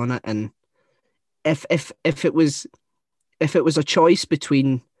people on it. And if it was a choice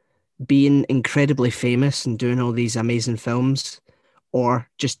between being incredibly famous and doing all these amazing films, or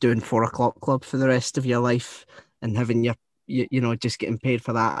just doing 4 o'clock club for the rest of your life and having you know, just getting paid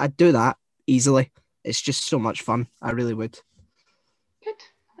for that, I'd do that easily. It's just so much fun. I really would. Good.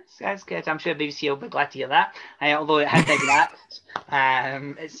 That's good. I'm sure BBC will be glad to hear that. Although it has been that,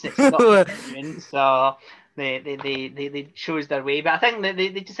 it's not genuine, so they chose their way. But I think that they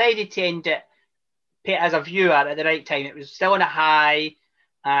decided to end it as a viewer at the right time. It was still on a high.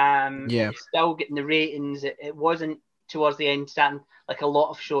 It was still getting the ratings. It wasn't towards the end starting like a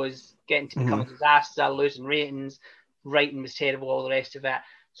lot of shows getting to become a disaster, losing ratings. Writing was terrible, all the rest of it.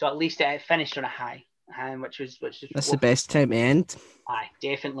 So at least it finished on a high. Which is that's the best time to end. Aye,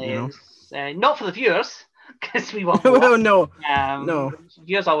 definitely. You know? Not for the viewers, because we want more. Well, no.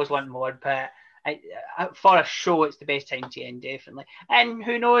 Viewers always want more, but For a show, it's the best time to end, definitely. And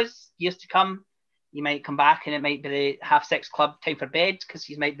who knows, years to come, you might come back and it might be the 6:30 club time for bed because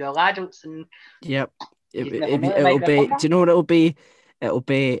you might be all adults and Yep. you never know, it It'll might be a be. comeback. Do you know what it'll be? It'll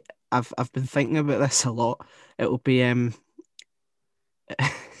be. I've been thinking about this a lot. It'll be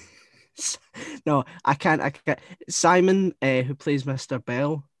No, I can't. Simon, who plays Mr.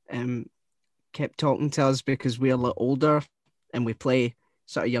 Bell, kept talking to us because we're a lot older and we play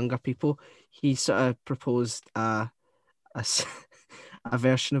sort of younger people. He sort of proposed a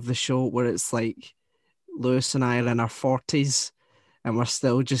version of the show where it's like Lewis and I are in our 40s and we're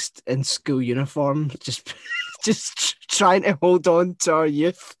still just in school uniform, just trying to hold on to our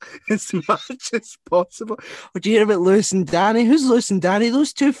youth as much as possible. Would you hear about Lewis and Danny? Who's Lewis and Danny?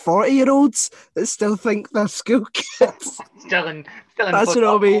 Those two 40-year-olds that still think they're school kids. Still in That's what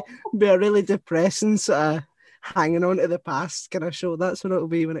football. it'll be a really depressing sort of hanging on to the past kind of show. That's what it'll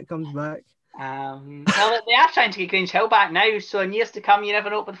be when it comes back. Well, they are trying to get Grange Hill back now, so in years to come, you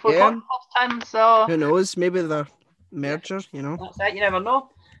never know what the 4 Yeah. o'clock time. So Who knows? Maybe they're merger, you know. that's it. You never know.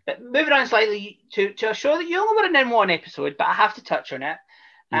 But moving on slightly to a show that you only were in one episode, but I have to touch on it,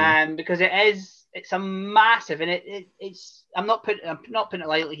 because it's a massive, and it's I'm not putting it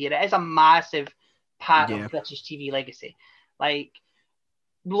lightly here. It is a massive part of British TV legacy. Like,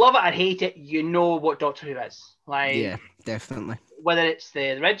 love it or hate it, you know what Doctor Who is. Like, Yeah, definitely. whether it's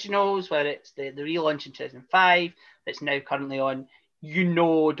the originals, whether it's the relaunch in 2005 that's now currently on, you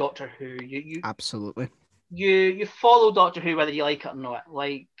know Doctor Who. You Absolutely. you follow Doctor Who whether you like it or not.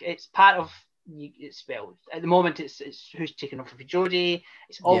 Like, it's part of it's, well, at the moment it's who's taking over for Jodie.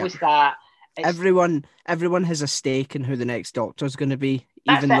 It's always that. It's, Everyone has a stake in who the next Doctor's going to be,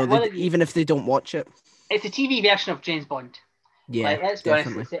 That's even it. though Well, even if they don't watch it. it's a TV version of James Bond. Yeah, Like, let's be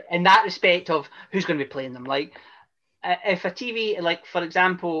definitely. honest, in that respect of who's going to be playing them. Like, if a TV, like, for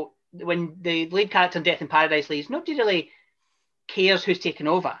example, when the lead character in Death in Paradise leaves, nobody really cares who's taking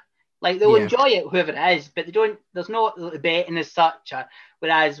over. Like, they'll enjoy it, whoever it is, but they don't. There's no betting as such.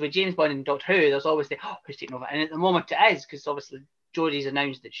 Whereas with James Bond and Doctor Who, there's always who's taking over, and at the moment it is, because obviously Jodie's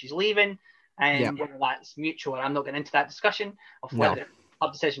announced that she's leaving, and whether that's mutual, I'm not getting into that discussion of whether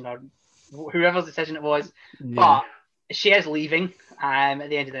her decision or whoever's decision it was, but she is leaving at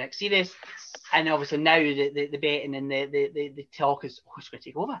the end of the next series, and obviously now the betting and the talk is who's going to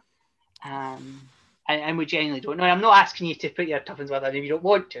take over, and we genuinely don't know. And I'm not asking you to put your tuppence with her if you don't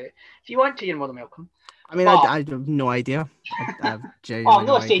want to. If you want to, you're more than welcome. I mean, I have no idea. I have genuinely I'm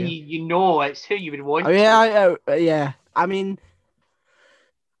not no saying idea. you know it's who you would want. Yeah. I mean,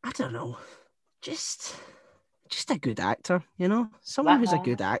 I don't know. Just a good actor, you know? Someone who's a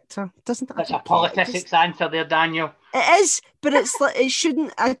good actor. Doesn't That's a politics answer there, Daniel. It is, but it's like it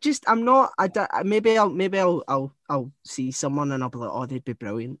shouldn't. Maybe I'll see someone and I'll be like, oh, they'd be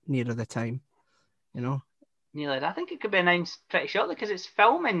brilliant nearer the time, you know. Nearly, I think it could be announced pretty shortly because it's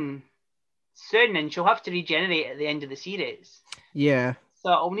filming soon, and she'll have to regenerate at the end of the series. Yeah.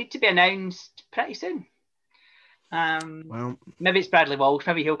 So it'll need to be announced pretty soon. Well, maybe it's Bradley Walsh.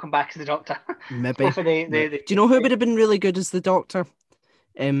 Maybe he'll come back as the Doctor. Maybe. Do you know who would have been really good as the Doctor?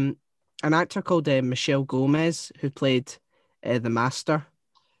 An actor called Michelle Gomez, who played the Master.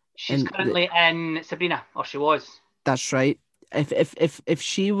 She's currently in Sabrina, or she was. That's right. If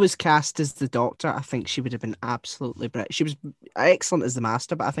she was cast as the Doctor, I think she would have been absolutely brilliant. She was excellent as the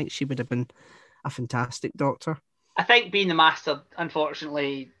Master, but I think she would have been a fantastic Doctor. I think being the Master,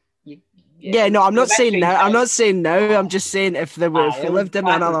 unfortunately. I'm not saying now. I'm just saying if they lived in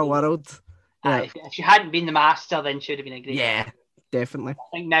another world. If she hadn't been the Master, then she would have been a great. Yeah, definitely.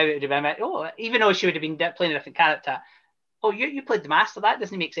 I think now it would have been even though she would have been playing a different character. Oh, you played the Master. That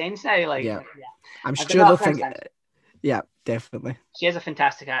doesn't make sense now. Like, I'm sure they'll think. Yeah, definitely. She is a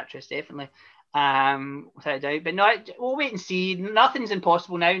fantastic actress, definitely, without a doubt. But no, we'll wait and see. Nothing's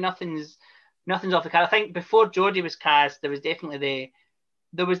impossible now. Nothing's off the card. I think before Jodie was cast, there was definitely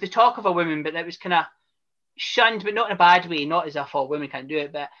the talk of a woman, but that was kind of shunned, but not in a bad way. Not as if all women can't do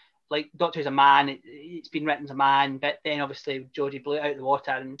it, but like Doctor Who's a man. It's been written as a man, but then obviously Jodie blew it out of the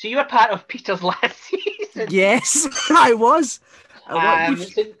water. And so you were part of Peter's last season. Yes, I was.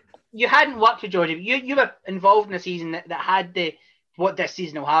 So you hadn't worked with Jodie. You were involved in a season that had what this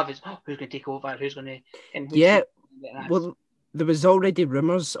season will have is who's going to take over, who's going to. Well, there was already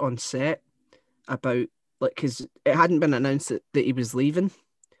rumours on set about because it hadn't been announced that he was leaving,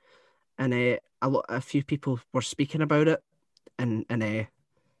 and a few people were speaking about it, and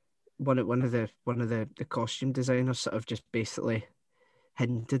one of the costume designers sort of just basically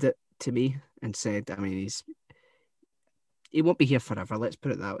hinted it to me and said, I mean, he won't be here forever. Let's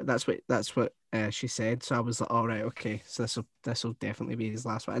put it that way. That's what she said. So I was like, all right, okay, so this will definitely be his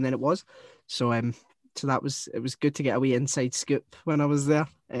last one, and then it was. So so it was good to get a wee inside scoop when I was there.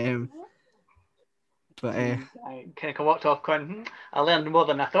 But I kind of walked off going, I learned more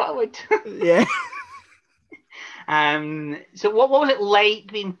than I thought I would. yeah. So what was it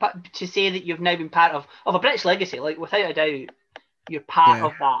like to say that you've now been part of a British legacy? Like, without a doubt, you're part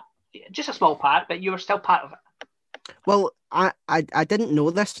of that. Just a small part, but you were still part of it. Well, I didn't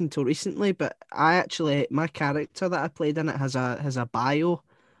know this until recently, but my character that I played in it has a bio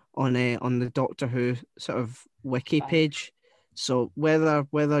on the Doctor Who sort of wiki page. So whether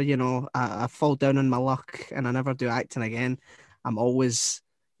I fall down on my luck and I never do acting again, I'm always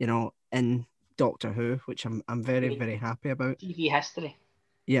in Doctor Who, which I'm very, very happy about. TV history.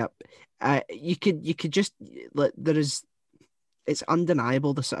 Yep. You could just like it's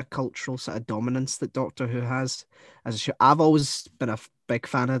undeniable the sort of cultural sort of dominance that Doctor Who has as a show. I've always been a big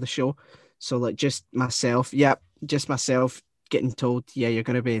fan of the show. So like just myself getting told, yeah, you're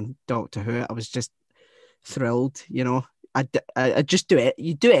going to be in Doctor Who. I was just thrilled, I just do it.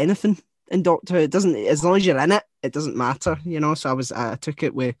 You do anything in Doctor Who. It doesn't, as long as you're in it, it doesn't matter, So I took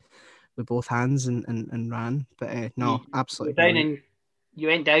it with both hands and ran. But no, absolutely. You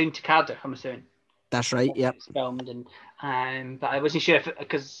went down to Cardiff, I'm assuming. That's right. Yep. It's filmed, but I wasn't sure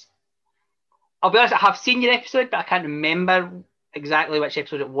because I'll be honest, I have seen your episode, but I can't remember exactly which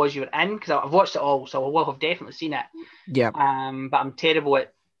episode it was you were in because I've watched it all, so I will have definitely seen it. Yeah. But I'm terrible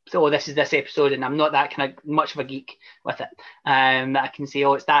at this is this episode, and I'm not that kind of much of a geek with it. That I can say,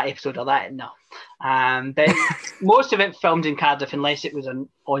 it's that episode or that. No. But most of it filmed in Cardiff, unless it was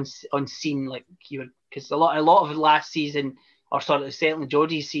on scene, like you were, because a lot of the last season, or sort of certainly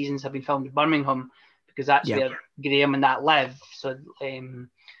Geordie's seasons, have been filmed in Birmingham because that's where Graham and that live. So Graham,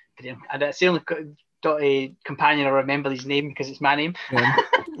 that's the only companion I remember his name because it's my name. Yeah.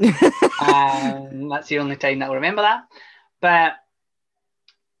 That's the only time that I remember that. But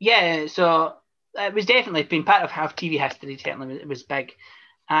yeah, so it was definitely been part of TV history. Certainly, it was big.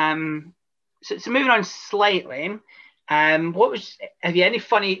 So moving on slightly, have you any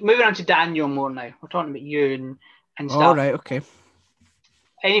funny? Moving on to Daniel more now. We're talking about you and stuff. All right, okay.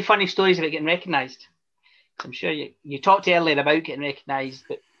 Any funny stories about getting recognised? I'm sure you talked earlier about getting recognised,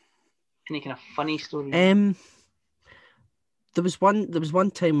 but any kind of funny stories? There was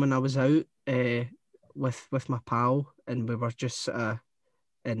one time when I was out with my pal, and we were just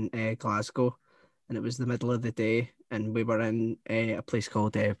in Glasgow, and it was the middle of the day, and we were in a place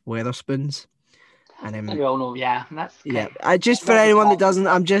called Weatherspoons. And we all know, that's yeah. I just for anyone that doesn't,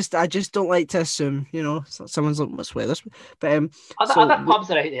 I just don't like to assume, someone's like, what's Weatherspoons? But other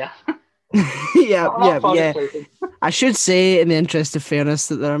pubs are out there. yeah. I should say, in the interest of fairness,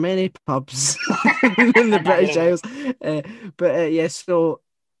 that there are many pubs in the British Isles. So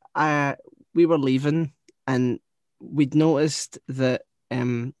we were leaving, and we'd noticed that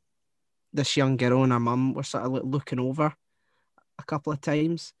this young girl and her mum were sort of looking over a couple of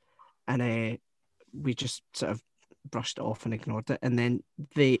times, and we just sort of brushed it off and ignored it. And then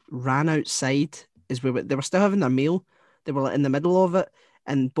they ran outside as they were still having their meal. They were like in the middle of it,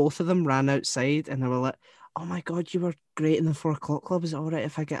 and both of them ran outside, and they were like, "Oh my God, you were great in the 4 o'clock club. Is it all right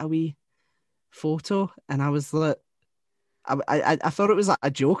if I get a wee photo?" And I was like, I thought it was like a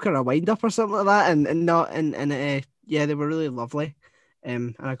joke or a wind up or something like that, and not, and yeah, they were really lovely.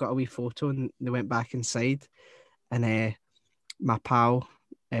 And I got a wee photo, and they went back inside, and my pal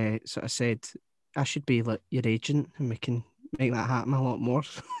sort of said, I should be like your agent, and we can make that happen a lot more.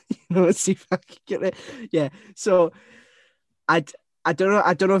 See if I can get it. Yeah. So I don't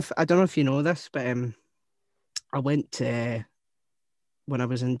know if you know this, but I went to, when I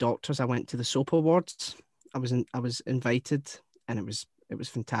was in Doctors, I went to the Soap Awards. I was invited, and it was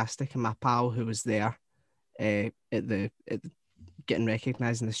fantastic. And my pal who was there at the getting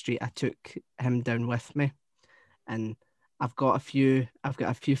recognised in the street, I took him down with me, and I've got a few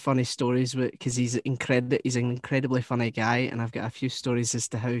funny stories because he's an incredibly funny guy, and I've got a few stories as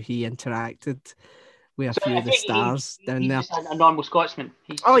to how he interacted with a few of the stars down there. He's just a normal Scotsman.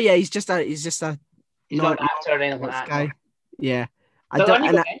 He's not an actor or anything like that. Guy. No. Yeah.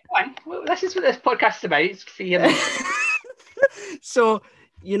 This is what this podcast is about. It's for you. So,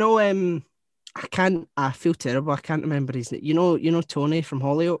 I feel terrible. I can't remember his name. You know Tony from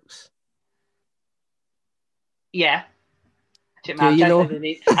Hollyoaks? Yeah. I know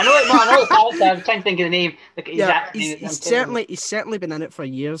it. I'm trying to think of the name. He's certainly been in it for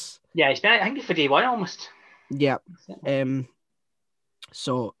years. Yeah, he's been. I think for day one almost. Yeah.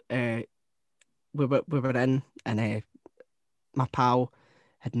 So we were in, and my pal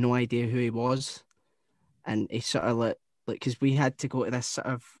had no idea who he was, and he sort of like, because we had to go to this sort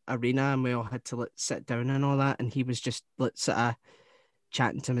of arena and we all had to like sit down and all that, and he was just like sort of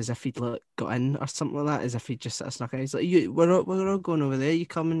chatting to him as if he'd like got in or something like that, as if he'd just sort of snuck in. He's like, we're all going over there. You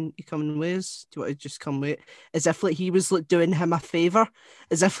coming with us? Do you want to just come with? As if like he was like doing him a favour,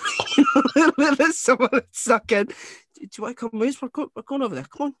 as if that someone had snuck in. Do you want to come with us? We're going over there.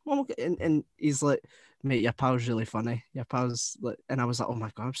 Come on. And he's like, mate, your pal's really funny. Your pal's like, and I was like, oh my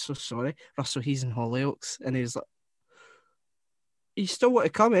God, I'm so sorry, Russell. He's in Hollyoaks, and he was like, you still want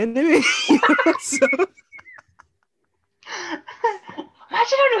to come anyway? So,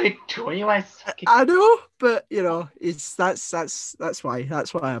 Imagine I don't know who Tony was. I know, but you know, it's that's why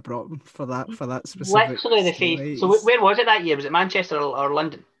I brought him for that specific. Literally the face. So where was it that year? Was it Manchester or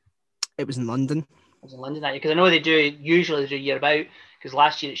London? It was in London. It was in London that year, because I know they usually do year about. Because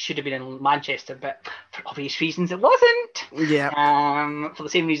last year it should have been in Manchester, but for obvious reasons it wasn't. Yeah. For the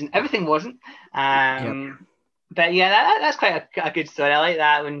same reason everything wasn't. But yeah, that's quite a good story. I like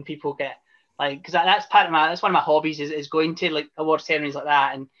that when people get like, because that's one of my hobbies is going to like award ceremonies like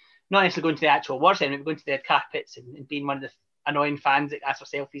that, and not necessarily going to the actual award ceremony, but going to the red carpets and being one of the annoying fans that ask for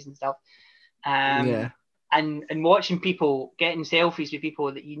selfies and stuff. And watching people getting selfies with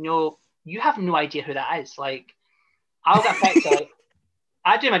people that you have no idea who that is. Like, I'll get a picture. Like,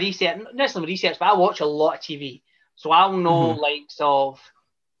 I do my research, not necessarily my research, but I watch a lot of TV, so I'll know likes of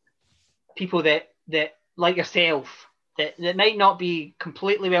people that like yourself. That might not be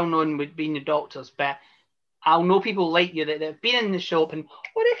completely well known with being the doctors, but I'll know people like you that have been in the shop and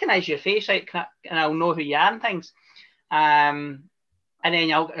I'll recognise your face, right? And I'll know who you are and things. And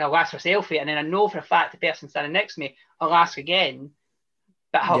then I'll ask for a selfie, and then I know for a fact the person standing next to me, I'll ask again,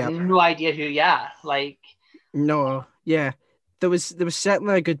 but I have no idea who you are. Like, no, yeah, there was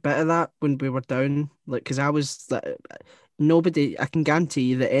certainly a good bit of that when we were down, like, because I was nobody. I can guarantee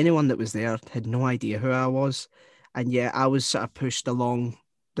you that anyone that was there had no idea who I was. And yeah, I was sort of pushed along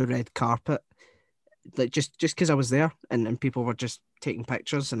the red carpet, like just because I was there, and people were just taking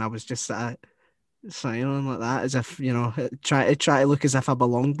pictures, and I was just sort of smiling like that, as if, you know, try to look as if I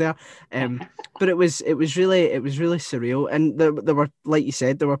belonged there. But it was really surreal, and there were, like you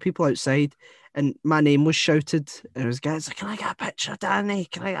said, there were people outside, and my name was shouted, and there was guys like, "Can I get a picture, Danny?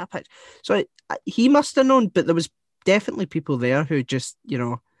 Can I get a picture?" So he must have known, but there was definitely people there who just, you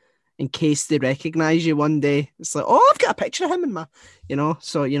know, in case they recognise you one day, it's like, oh, I've got a picture of him in my, you know.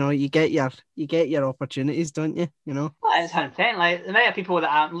 So, you know, you get your opportunities, don't you? You know. Well, it's 100%. Like, the amount of people that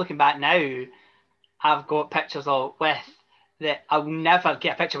I'm looking back now, I've got pictures with that I'll never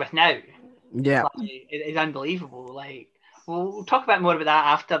get a picture with now. Yeah, like, it's unbelievable. Like, we'll talk about more about that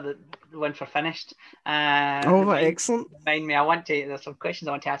after the ones are finished. Excellent. Remind me, there's some questions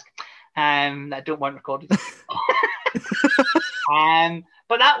I want to ask that I don't want recorded.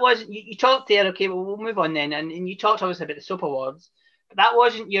 But that wasn't, you talked there, okay, well, we'll move on then, and you talked obviously about the Soap Awards, but that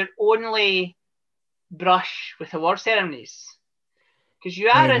wasn't your only brush with award ceremonies, because you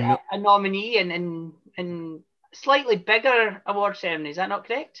are a nominee in slightly bigger award ceremonies, is that not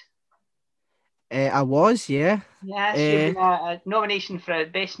correct? I was, yeah. Yeah, so you've been a nomination for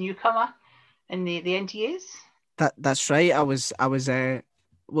Best Newcomer in the NTAs? That's right, I was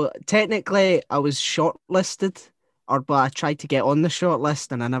well, technically I was shortlisted, but I tried to get on the short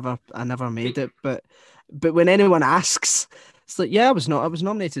list and I never made it. But when anyone asks, it's like, yeah, I was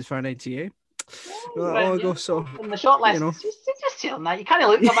nominated for an NTA. So in the short list, you know. just tell them that you can't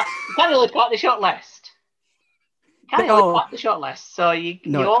look at the short list. You can't look at the short list. So you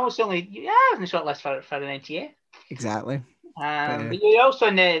almost only I was in the short list for an NTA. Exactly. But you're also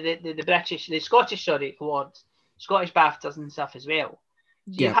in the Scottish awards, Scottish BAFTAs and stuff as well.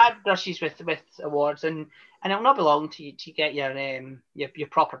 So you've had brushes with awards, and it'll not be long to get your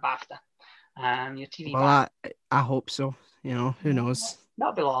proper BAFTA, your TV. Well, I hope so. You know, who knows?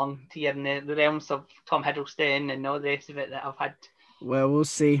 Not be long to you're in the realms of Tom Hiddleston and all the rest of it that I've had. Well, we'll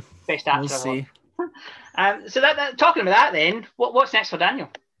see. Best actor award. So that talking about that, then, what's next for Daniel?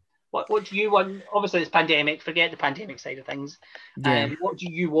 What do you want? Obviously, it's pandemic. Forget the pandemic side of things. What do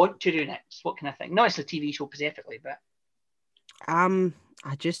you want to do next? What kind of thing? Not necessarily TV show specifically, but I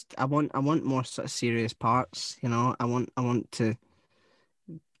want more sort of serious parts. You know, I want to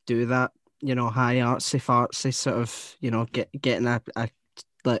do that. You know, high artsy fartsy sort of. You know, getting a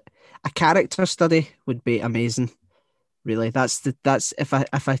character study would be amazing. Really, that's if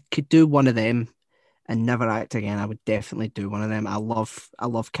I could do one of them and never act again, I would definitely do one of them. I love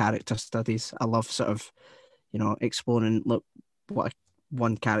character studies. I love sort of, you know, exploring what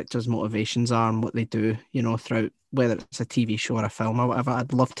one character's motivations are and what they do, you know, throughout, whether it's a TV show or a film or whatever.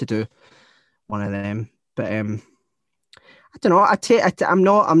 I'd love to do one of them, but I don't know.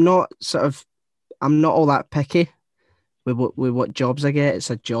 I'm not all that picky, with what jobs I get. It's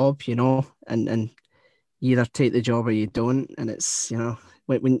a job, you know, and you either take the job or you don't, and it's, you know,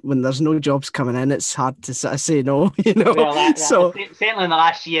 when there's no jobs coming in, it's hard to sort of say no, you know. Well, So certainly in the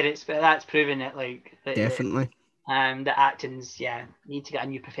last year, that's proven it. Like definitely. The actings, need to get a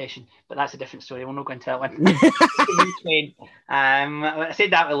new profession, but that's a different story. We'll not go into that one. I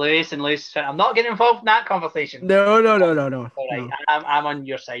said that with Lewis, and Lewis said, "I'm not getting involved in that conversation." No. All right, No. I'm on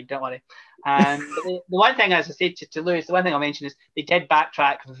your side. Don't worry. But the one thing, as I said to Lewis, the one thing I'll mention is they did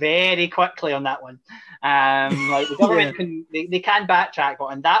backtrack very quickly on that one. Like the government they can backtrack, but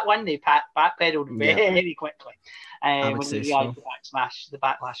on that one they backpedaled very quickly. When you realised the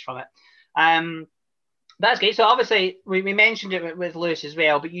backlash from it. That's great. So obviously we mentioned it with Lewis as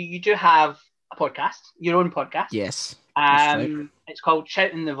well, but you do have a podcast, your own podcast. Yes. That's right. It's called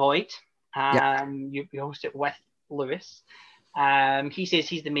Shouting the Void. You host it with Lewis. He says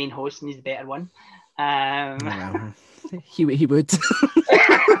he's the main host and he's the better one. He would.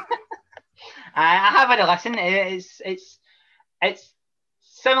 I have had a listen. It's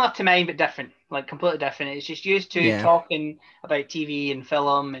similar to mine but different, like completely different. It's just used to talking about TV and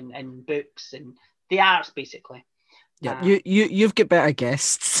film and books and the arts, basically. Yeah, you've got better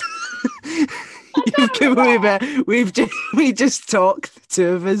guests. You've got way better. We just talk, the two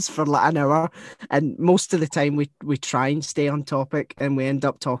of us, for like an hour, and most of the time we try and stay on topic, and we end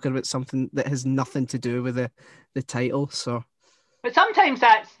up talking about something that has nothing to do with the title. So, but sometimes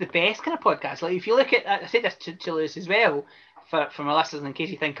that's the best kind of podcast. Like if you look at, I said this to Lewis as well, for my listeners, in case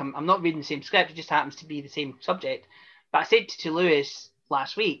you think I'm not reading the same script, it just happens to be the same subject. But I said to Lewis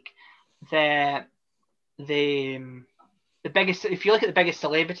last week that the biggest, if you look at the biggest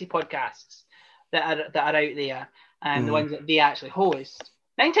celebrity podcasts that are out there, and the ones that they actually host,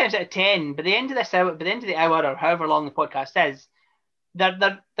 9 times out of 10, by the end of the hour or however long the podcast is,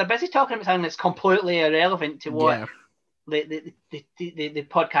 they're busy talking about something that's completely irrelevant to what the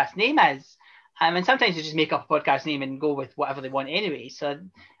podcast name is. And sometimes they just make up a podcast name and go with whatever they want anyway. So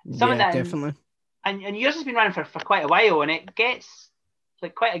definitely. And yours has been running for quite a while, and it gets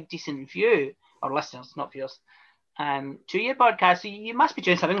like quite a decent view, or listeners, not viewers, to your podcast. So you must be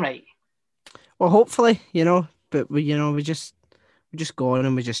doing something right. Well, hopefully, you know, but we just go on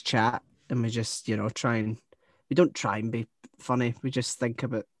and we just chat and we just, you know, we don't try and be funny. We just think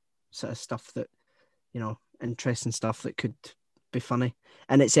about sort of stuff that, you know, interesting stuff that could be funny.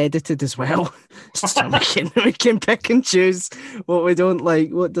 And it's edited as well. So we can pick and choose what we don't like,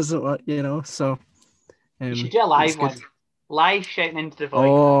 what doesn't work, you know. So you should do a live one. Live shouting into the void.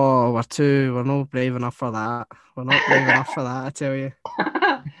 Oh, we're not brave enough for that. We're not brave enough for that, I tell you.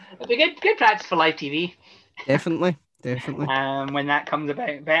 It'd be good practice for live TV. Definitely. When that comes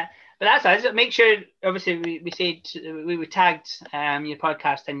about. But that's us. Make sure, obviously, we said we tagged your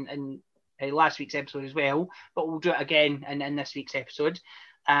podcast in last week's episode as well, but we'll do it again in this week's episode.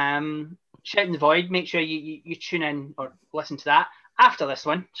 Shouting the Void, make sure you tune in or listen to that after this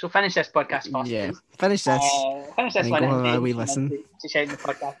one. So finish this podcast first. Yeah, finish this. Finish this one and then we listen to Shouting the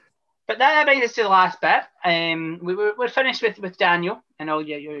Podcast. But that brings us to the last bit. We're finished with Daniel and all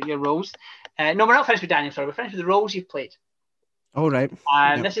your roles. No, we're not finished with Daniel, sorry. We're finished with the roles you've played. All right.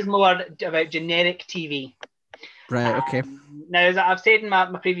 This is more about generic TV. Right, okay. Now, as I've said in my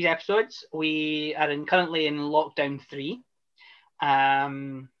previous episodes, we are currently in lockdown 3.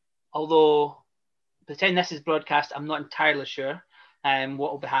 Although by the time this is broadcast, I'm not entirely sure what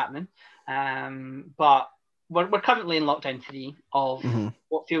will be happening. But we're currently in lockdown 3 of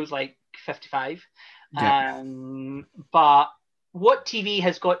what feels like 55. Yeah. But what TV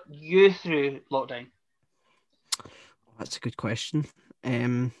has got you through lockdown? That's a good question.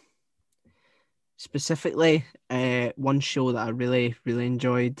 Specifically, one show that I really, really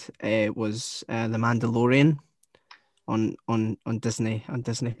enjoyed was The Mandalorian on Disney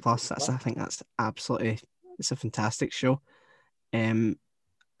Plus. I think that's it's a fantastic show. The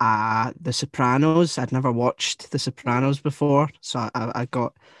Sopranos. I'd never watched The Sopranos before, so I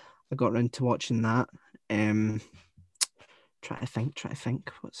got around to watching that. Try to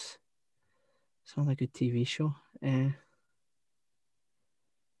think. What's another good TV show?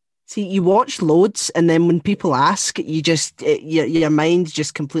 See, you watch loads, and then when people ask, you just your mind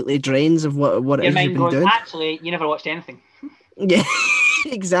just completely drains of what it is you've been doing. Actually, you never watched anything. Yeah,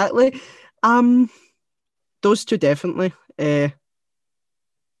 exactly. Those two definitely.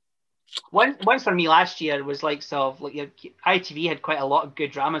 One for me last year was like your ITV had quite a lot of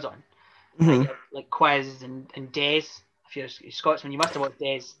good dramas on, like Quiz and Des. If you're a Scotsman, you must have watched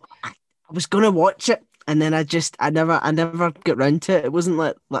Des. I was gonna watch it, and then I never got round to it. It wasn't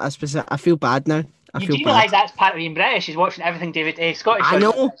like a specific. I feel bad now. You do realise that's part of being British, is watching everything Scottish. I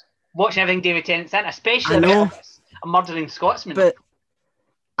know. Watching everything David Tennant's in, especially Americans. a murdering Scotsman. But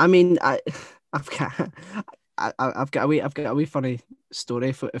I mean, I've got I've got a wee funny story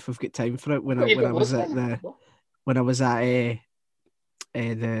if we've got time for it. When I was at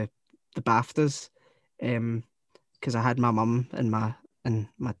the BAFTAs, because I had my mum and my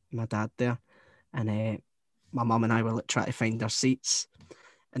dad there, and my mum and I were like trying to find our seats,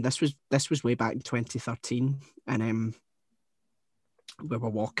 and this was way back in 2013, and we were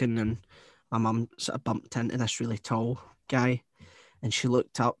walking, and my mum sort of bumped into this really tall guy, and she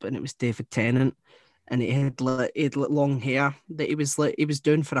looked up, and it was David Tennant, and he had long hair that he was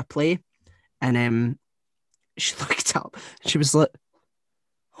doing for a play, and she looked up, and she was like,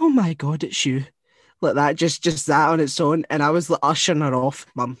 "Oh my God, it's you!" Like that, just that on its own, and I was like ushering her off.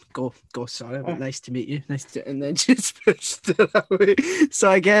 Mum, go, sorry, but nice to meet you, and then just pushed her away. So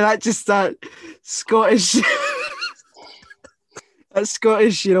again, that Scottish, that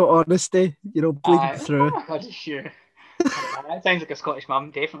Scottish, honesty, bleeding through. Oh my God, it's you. That sounds like a Scottish mum,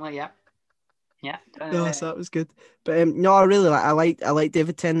 definitely. Yeah. No, so that was good. But no, I really like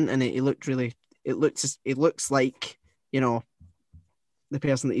David Tennant, and he looked really. It looks like the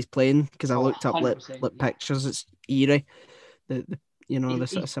person that he's playing, because I looked up like pictures. It's eerie, the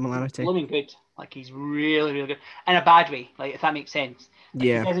sort of similarity. He's blooming good. Like, he's really, really good in a bad way. Like, if that makes sense. Like,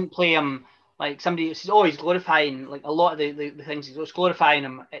 yeah, he doesn't play him like somebody who says, "Oh, he's glorifying." Like, a lot of the things he's glorifying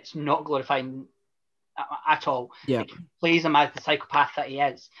him. It's not glorifying at all. Yeah, like, he plays him as the psychopath that he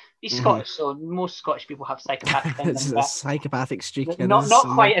is. He's Scottish, so most Scottish people have psychopathic things. It's a psychopathic streak. Not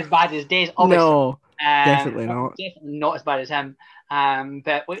quite as bad as Des, obviously. No, definitely not. Definitely not as bad as him.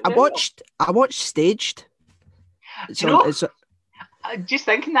 But I watched Staged. Just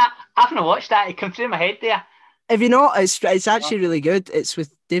thinking that, I haven't watched that. It came through my head there. If you know, it's actually really good. It's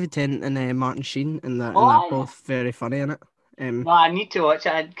with David Tennant and Martin Sheen, and they're both very funny in it. No, I need to watch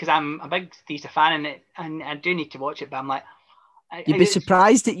it because I'm a big Theatre fan in it, and I do need to watch it. But I'm like, you'd be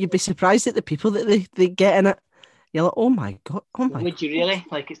surprised at the people that they get in it. You're like, oh my God. Would you really?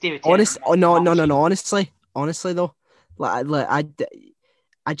 Like, it's David Tennant. No. Honestly though,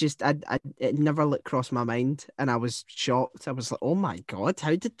 it never crossed my mind, and I was shocked. I was like, oh my God,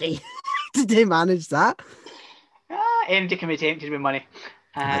 how did they manage that? Anybody can be tempted with money.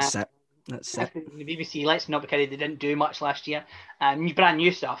 That's it. The BBC, let's not be kidding, they didn't do much last year. Brand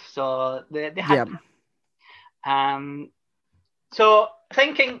new stuff, so they had. Yeah. So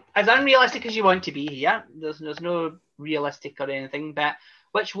thinking, as unrealistic as you want to be here, there's no realistic or anything, but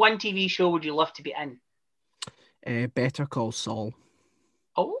which one TV show would you love to be in? Better Call Saul.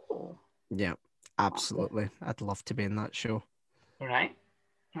 Oh. Yeah, absolutely. Okay. I'd love to be in that show. All right.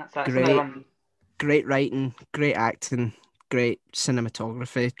 That's great writing, great acting, great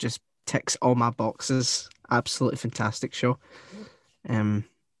cinematography. Just ticks all my boxes. Absolutely fantastic show.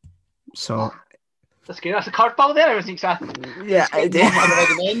 So that's good. That's a curveball there. I wasn't exactly. Yeah, I did.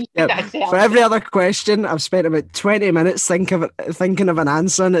 Yep. For every other question, I've spent about 20 minutes thinking of an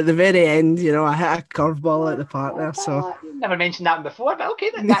answer, and at the very end, I hit a curveball at the park there. So never mentioned that one before, but okay,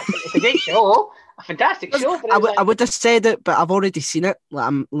 it's a great show, a fantastic show. I would have said it, but I've already seen it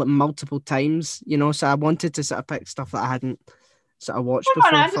multiple times. So I wanted to sort of pick stuff that I hadn't sort of watched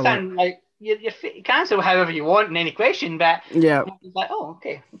before. I understand, you can answer however you want in any question, but yeah, it's like, oh,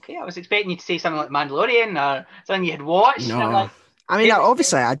 okay. I was expecting you to say something like Mandalorian or something you had watched. No. And I'm like, I mean,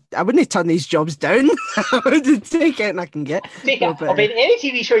 obviously, I wouldn't have turned these jobs down. I would take it and I can get. I'll be in any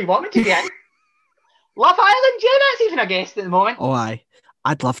TV show you want me to be in. Love Island, yeah, that's even a guest at the moment. Oh,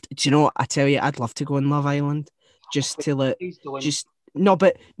 I'd love to. Do you know what? I tell you, I'd love to go on Love Island just to as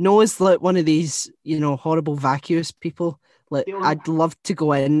like one of these, horrible vacuous people. Like, I'd love to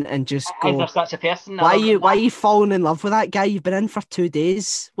go in and just go. Is there such a person? Why are you falling in love with that guy? You've been in for 2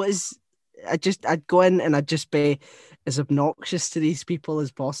 days. I'd go in and I'd just be as obnoxious to these people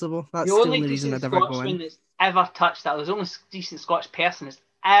as possible. That's the only reason I'd ever go in. That's ever touched that. There's the only decent Scottish person that's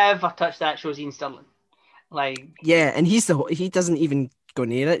ever touched that show is Ian Stirling. Yeah, and he doesn't even go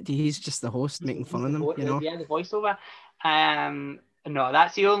near it. He's just the host making fun of them. Yeah, the voiceover. No,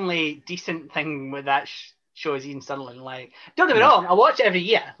 that's the only decent thing with that show is Ian Stirling. Don't get me wrong, I watch it every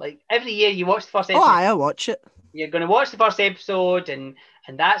year. Every year you watch the first episode. Oh, I watch it. You're going to watch the first episode, and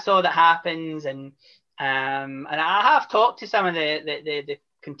that's all that happens. And I have talked to some of the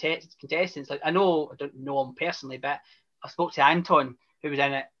contestants. I don't know him personally, but I spoke to Anton, who was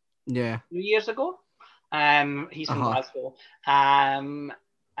in it 2 years ago. He's from Glasgow. I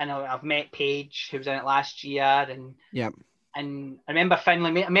know I've met Paige, who was in it last year, and And I remember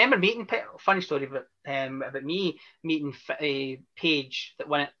meeting. Funny story about me meeting Paige that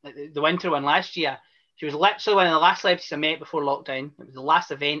won it, the winter one last year. She was literally one of the last celebrities I met before lockdown. It was the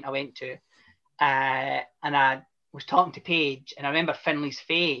last event I went to, and was talking to Paige, and I remember Finley's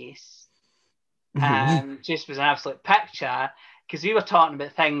face just was an absolute picture, because we were talking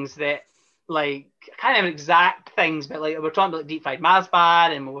about things that, like, I can't remember exact things, but like we were talking about like, deep fried Mars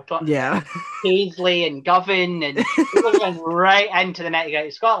bar, and we were talking about Paisley and Govan, and we were going right into the nitty-gritty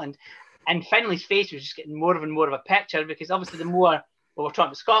of Scotland. And Finley's face was just getting more and more of a picture, because obviously the more we were talking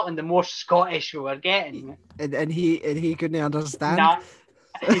about Scotland, the more Scottish we were getting. And he couldn't understand. Nah,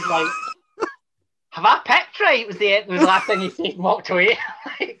 he's like, have I picked right? Was the last thing he said and walked away.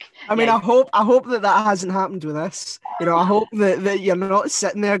 Like, I mean, I hope that hasn't happened with this. You know, I hope that you're not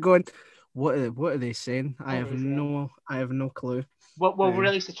sitting there going, what are they saying? I have no clue. We'll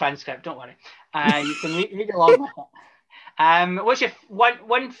release the transcript. Don't worry. You can read along with it. What's your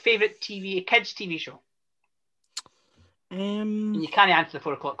one favourite kids TV show? And you can't answer the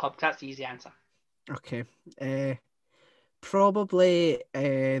 4 o'clock club, because that's the easy answer. Okay. Probably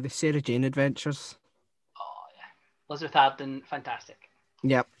the Sarah Jane Adventures. Oh yeah, Elizabeth Arden, fantastic.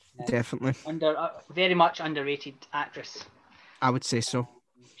 Yep, definitely. Very much underrated actress. I would say so.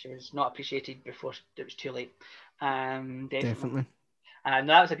 She was not appreciated before it was too late. Definitely. No,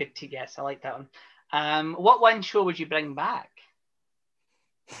 that was a good guess. I like that one. What one show would you bring back?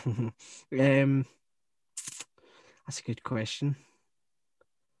 That's a good question.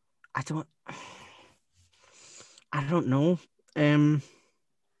 I don't know. It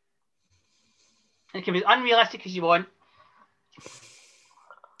can be unrealistic as you want.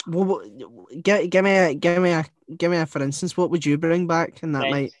 Well, give me a for instance. What would you bring back? And that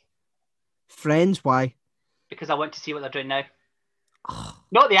might Friends. Why? Because I want to see what they're doing now.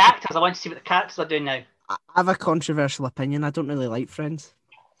 Not the actors. I want to see what the characters are doing now. I have a controversial opinion. I don't really like Friends.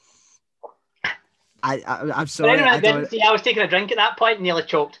 I'm sorry. I was taking a drink at that point and nearly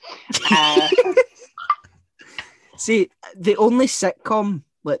choked. See, the only sitcom,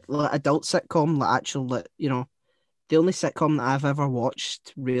 like adult sitcom, the only sitcom that I've ever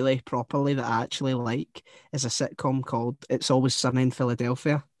watched really properly that I actually like is a sitcom called It's Always Sunny in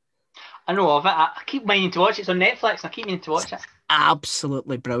Philadelphia. I know of it. I keep meaning to watch it. It's on Netflix, and I keep meaning to watch it.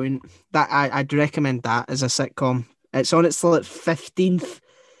 Absolutely brilliant. That I'd recommend that as a sitcom. It's on its like 15th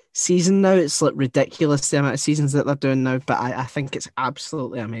season now. It's like ridiculous the amount of seasons that they're doing now, but I think it's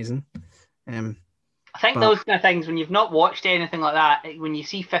absolutely amazing. I think those kind of things, when you've not watched anything like that, when you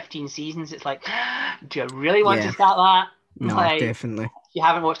see 15 seasons, it's like, do I really want to start that? No, like, definitely. If you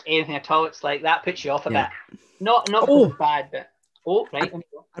haven't watched anything at all, it's like that puts you off a bit. Not because it's bad, but right.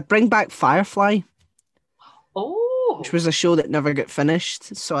 I'd bring back Firefly. Which was a show that never got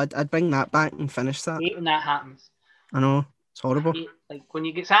finished, so I'd bring that back and finish that. I hate when that happens. I know, it's horrible. Like when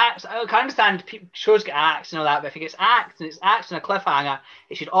you get axed, I can understand shows get axed and all that, but if it gets axed and it's axed on a cliffhanger,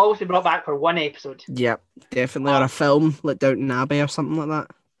 it should always be brought back for one episode. Yep, definitely, or a film like Downton Abbey or something like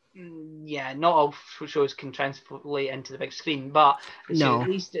that. Yeah, not all shows can translate into the big screen, but it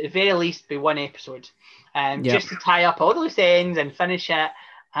should at the very least be one episode, just to tie up all the loose ends and finish it.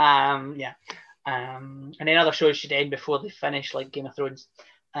 And then other shows should end before they finish, like Game of Thrones.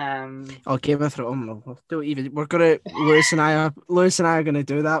 Game of Thrones. Don't even. We're gonna. Lewis and I are gonna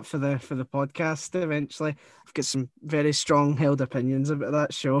do that for the podcast eventually. I've got some very strong held opinions about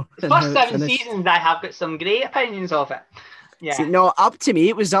that show. The first 7 seasons, I have got some great opinions of it. Yeah. See, no, up to me,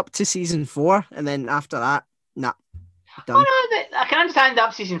 it was up to season 4, and then after that, nah. Done. Oh, no, I can understand up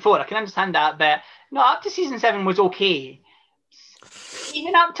to season 4. I can understand that, but no, up to season 7 was okay.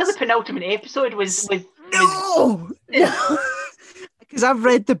 Even up to the penultimate episode was no. Because I've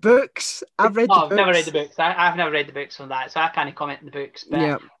read the books. I've never read the books. I've never read the books on that, so I can't comment on the books.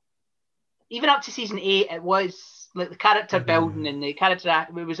 But even up to season 8, it was like the character building and the character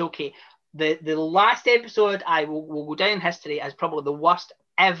act, it was okay. The last episode I will go down in history as probably the worst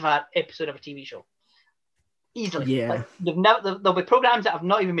ever episode of a TV show. Easily. Yeah. Like, there'll be programs that have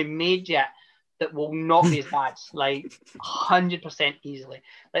not even been made yet that will not be as bad. Like 100% easily.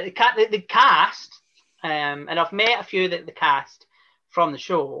 Like the cast, and I've met a few that the cast from the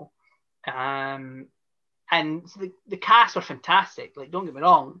show, and the cast were fantastic. Like, don't get me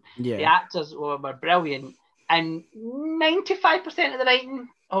wrong, the actors were brilliant, and 95% of the writing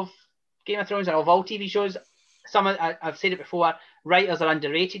of Game of Thrones or of all TV shows, I've said it before, writers are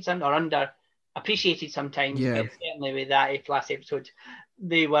underrated or underappreciated sometimes. But certainly with that last episode,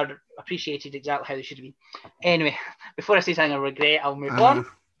 they were appreciated exactly how they should be. Anyway, before I say something I regret, I'll move on.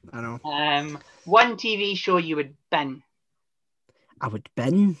 I know. One TV show you would bin. I would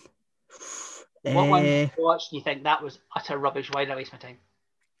bin. What one did you watch and you think that was utter rubbish? Why did I waste my time?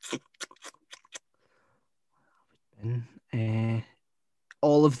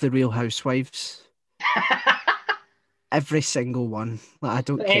 All of the Real Housewives. every single one. Like, I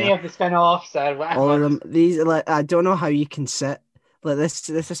don't Any care. of the spin-offs or whatever. All of them. These like I don't know how you can sit like this.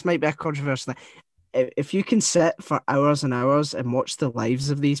 This might be a controversial thing. If you can sit for hours and hours and watch the lives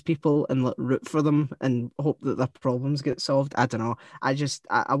of these people and like, root for them and hope that their problems get solved, I don't know.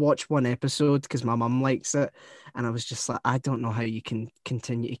 I watched one episode because my mum likes it, and I was just like, I don't know how you can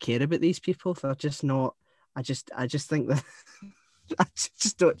continue to care about these people. They're just not. I just think that I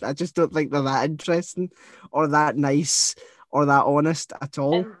just don't think they're that interesting or that nice or that honest at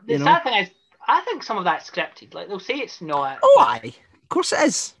all. And the sad thing is, I think some of that's scripted. Like they'll say it's not. Oh, aye. Of course it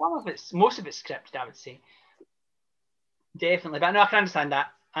is. Most of it's scripted, I would say. Definitely, but no, I can understand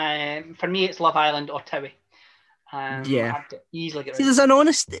that. For me, it's Love Island or Towie. Yeah. I'd easily get rid See, of there's an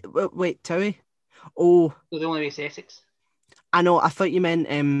honest. Wait, Towie. Oh, So the only way is Essex. I know. I thought you meant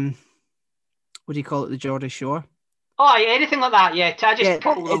what do you call it? The Geordie Shore. Oh, yeah, anything like that. Yeah, I just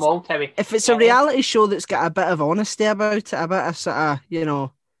call them all Towie. If it's a reality show that's got a bit of honesty about it, a bit of sort of,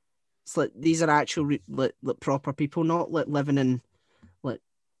 it's like these are actual like proper people, not like living in like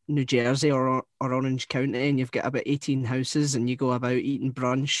New Jersey or Orange County, and you've got about 18 houses, and you go about eating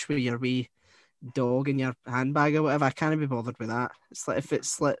brunch with your wee dog in your handbag or whatever. I can't be bothered with that. It's like if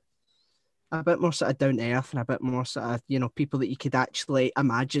it's like a bit more sort of down to earth and a bit more sort of people that you could actually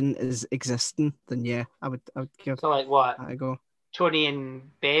imagine as existing, then yeah, I would give So like what? that a go. Tony and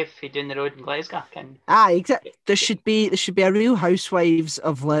Bev who down the road in Glasgow can. Exactly. There should be a Real Housewives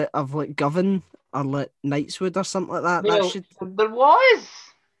of Govan or like Knightswood or something like that. Well, That should. there was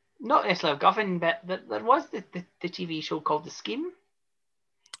not necessarily Govan, but there was the TV show called The Scheme.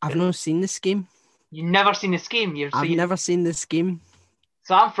 I've not seen The Scheme. You've never seen The Scheme. I've never seen The Scheme.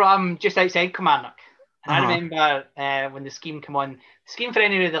 So I'm from just outside Kilmarnock. And Uh-huh. I remember when The Scheme came on. The Scheme, for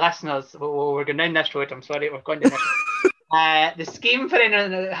any of the listeners, we're going down this road. I'm sorry, we're going down this road. The Scheme, for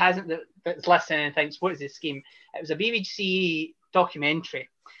anyone that's listening and thinks, what is The Scheme? It was a BBC documentary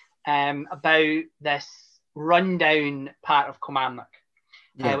about this rundown part of Kilmarnock,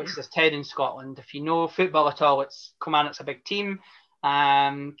 which is this town in Scotland. If you know football at all, Kilmarnock's a big team.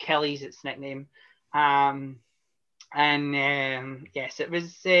 Kelly's its nickname. Yes, it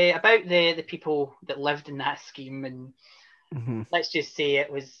was about the people that lived in that scheme, and let's just say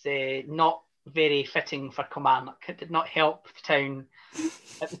it was not very fitting for Kilmarnock. It did not help the town. It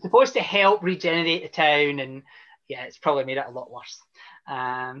was supposed to help regenerate the town, and yeah, it's probably made it a lot worse.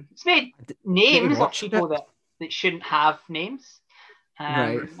 It's made names of people that shouldn't have names,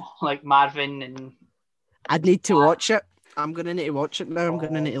 Right. like Marvin and. I'd need to watch it. I'm gonna need to watch it now. I'm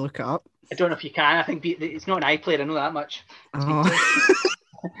gonna need to look it up. I don't know if you can. I think it's not an iPlayer. I know that much. Oh.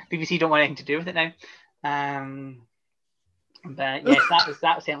 BBC don't want anything to do with it now. But yes, that was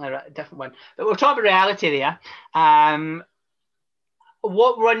certainly a different one. But we're talking about reality there.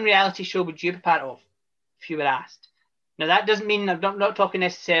 What one reality show would you be part of if you were asked? Now that doesn't mean I'm not talking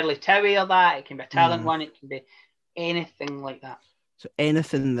necessarily Towie or that. It can be a talent one. It can be anything like that. So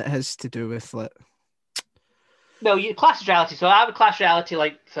anything that has to do with like. Well, you class reality. So I would class reality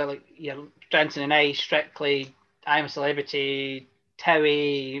like Dancing and I, Strictly, I'm a Celebrity,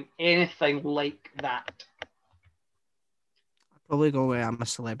 Towie, anything like that. I'd probably go with I'm a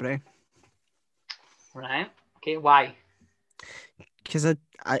Celebrity. Right. Okay. Why? Because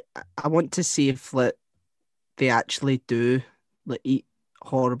I want to see if like they actually do like eat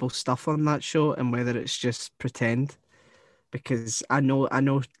horrible stuff on that show and whether it's just pretend. Because I know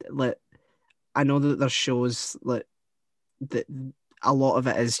that there's shows like that a lot of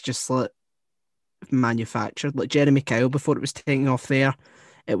it is just like manufactured. Like Jeremy Kyle, before it was taking off there,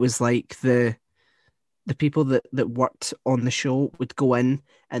 it was like the people that worked on the show would go in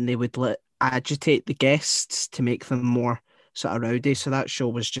and they would like agitate the guests to make them more sort of rowdy. So that show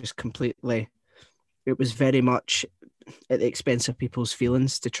was just completely, it was very much at the expense of people's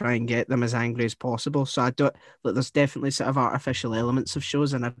feelings to try and get them as angry as possible. So I don't like there's definitely sort of artificial elements of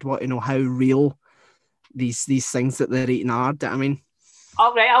shows, and I'd want to know how real these things that they're eating are. Do you know what I mean?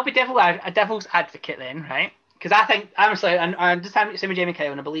 All right, I'll be a devil's advocate then, right? Because I think honestly, and I understand same with Jamie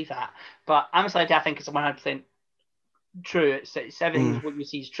Kyle, and I believe that, but honestly, I think it's 100% true. It's everything what you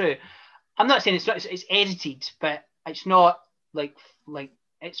see is true. I'm not saying it's edited, but it's not like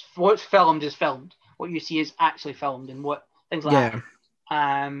it's what's filmed is filmed. What you see is actually filmed, and what things like that.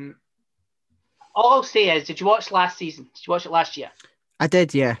 All I'll say is, did you watch last season? Did you watch it last year? I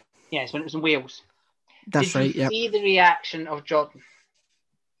did, yeah. Yes, when it was in Wales. That's right, yeah. Did you see the reaction of Jordan?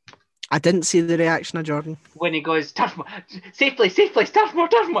 I didn't see the reaction of Jordan. When he goes, Turfmore, safe place,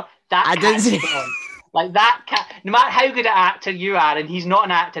 Turfmore. That I didn't see. Like that cat, no matter how good an actor you are, and he's not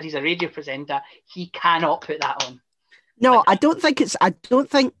an actor, he's a radio presenter, he cannot put that on. No, I don't think it's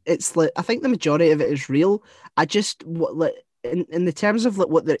like, I think the majority of it is real. I just in the terms of like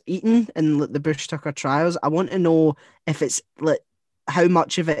what they're eating in like, the Bush Tucker trials, I want to know if it's like how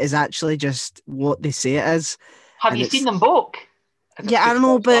much of it is actually just what they say it is. Have And you it's- seen them book? Yeah, I don't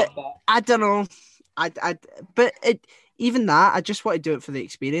know, but I don't know. But even that, I just want to do it for the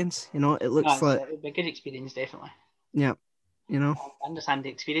experience. You know, it looks like it would be a good experience, definitely. yeah, you know. I understand the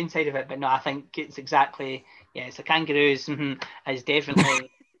experience side of it, but no, I think it's exactly it's a kangaroos. It's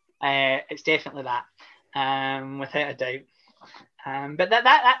definitely it's definitely that, without a doubt. But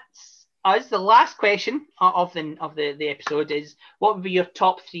that's us. The last question of the episode is, what would be your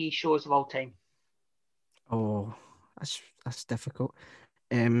top 3 shows of all time? Oh, that's difficult.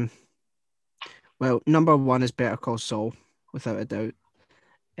 Well, number 1 is Better Call Saul, without a doubt.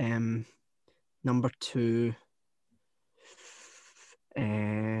 Number 2,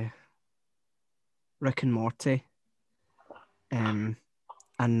 Rick and Morty. And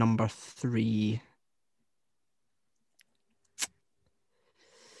number 3,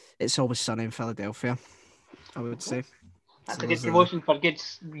 It's Always Sunny in Philadelphia, I would say. That's So a good those are promotion for good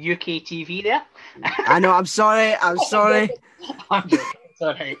UK TV there. I know. I'm sorry. I'm sorry. I'm joking. It's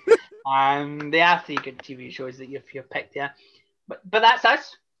all right. There are 3 good TV shows that you've picked there. But that's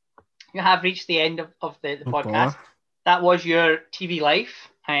us. You have reached the end of the Oh, podcast. boy. That was your TV life.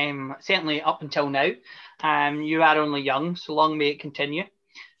 Certainly up until now. You are only young, so long may it continue.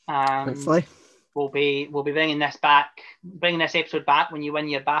 Hopefully. We'll be bringing this episode back when you win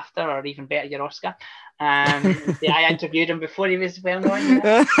your BAFTA, or even better, your Oscar. I interviewed him before he was well known.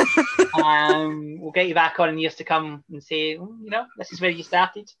 We'll get you back on in years to come and say, this is where you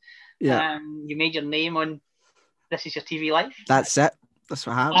started. Yeah. You made your name on This Is Your TV Life. That's it. That's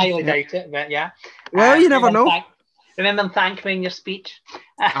what happened. I highly doubt it, but yeah. Well, you never know. Remember and thank me in your speech.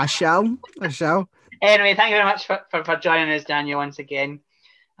 I shall. Anyway, thank you very much for joining us, Daniel, once again.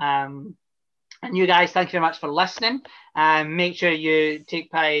 And you guys, thank you very much for listening. Make sure you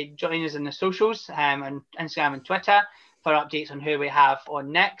join us in the socials, on Instagram and Twitter, for updates on who we have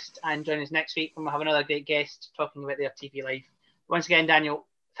on next. And join us next week when we'll have another great guest talking about their TV life. Once again, Daniel,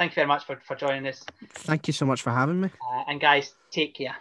 thank you very much for joining us. Thank you so much for having me. And guys, take care.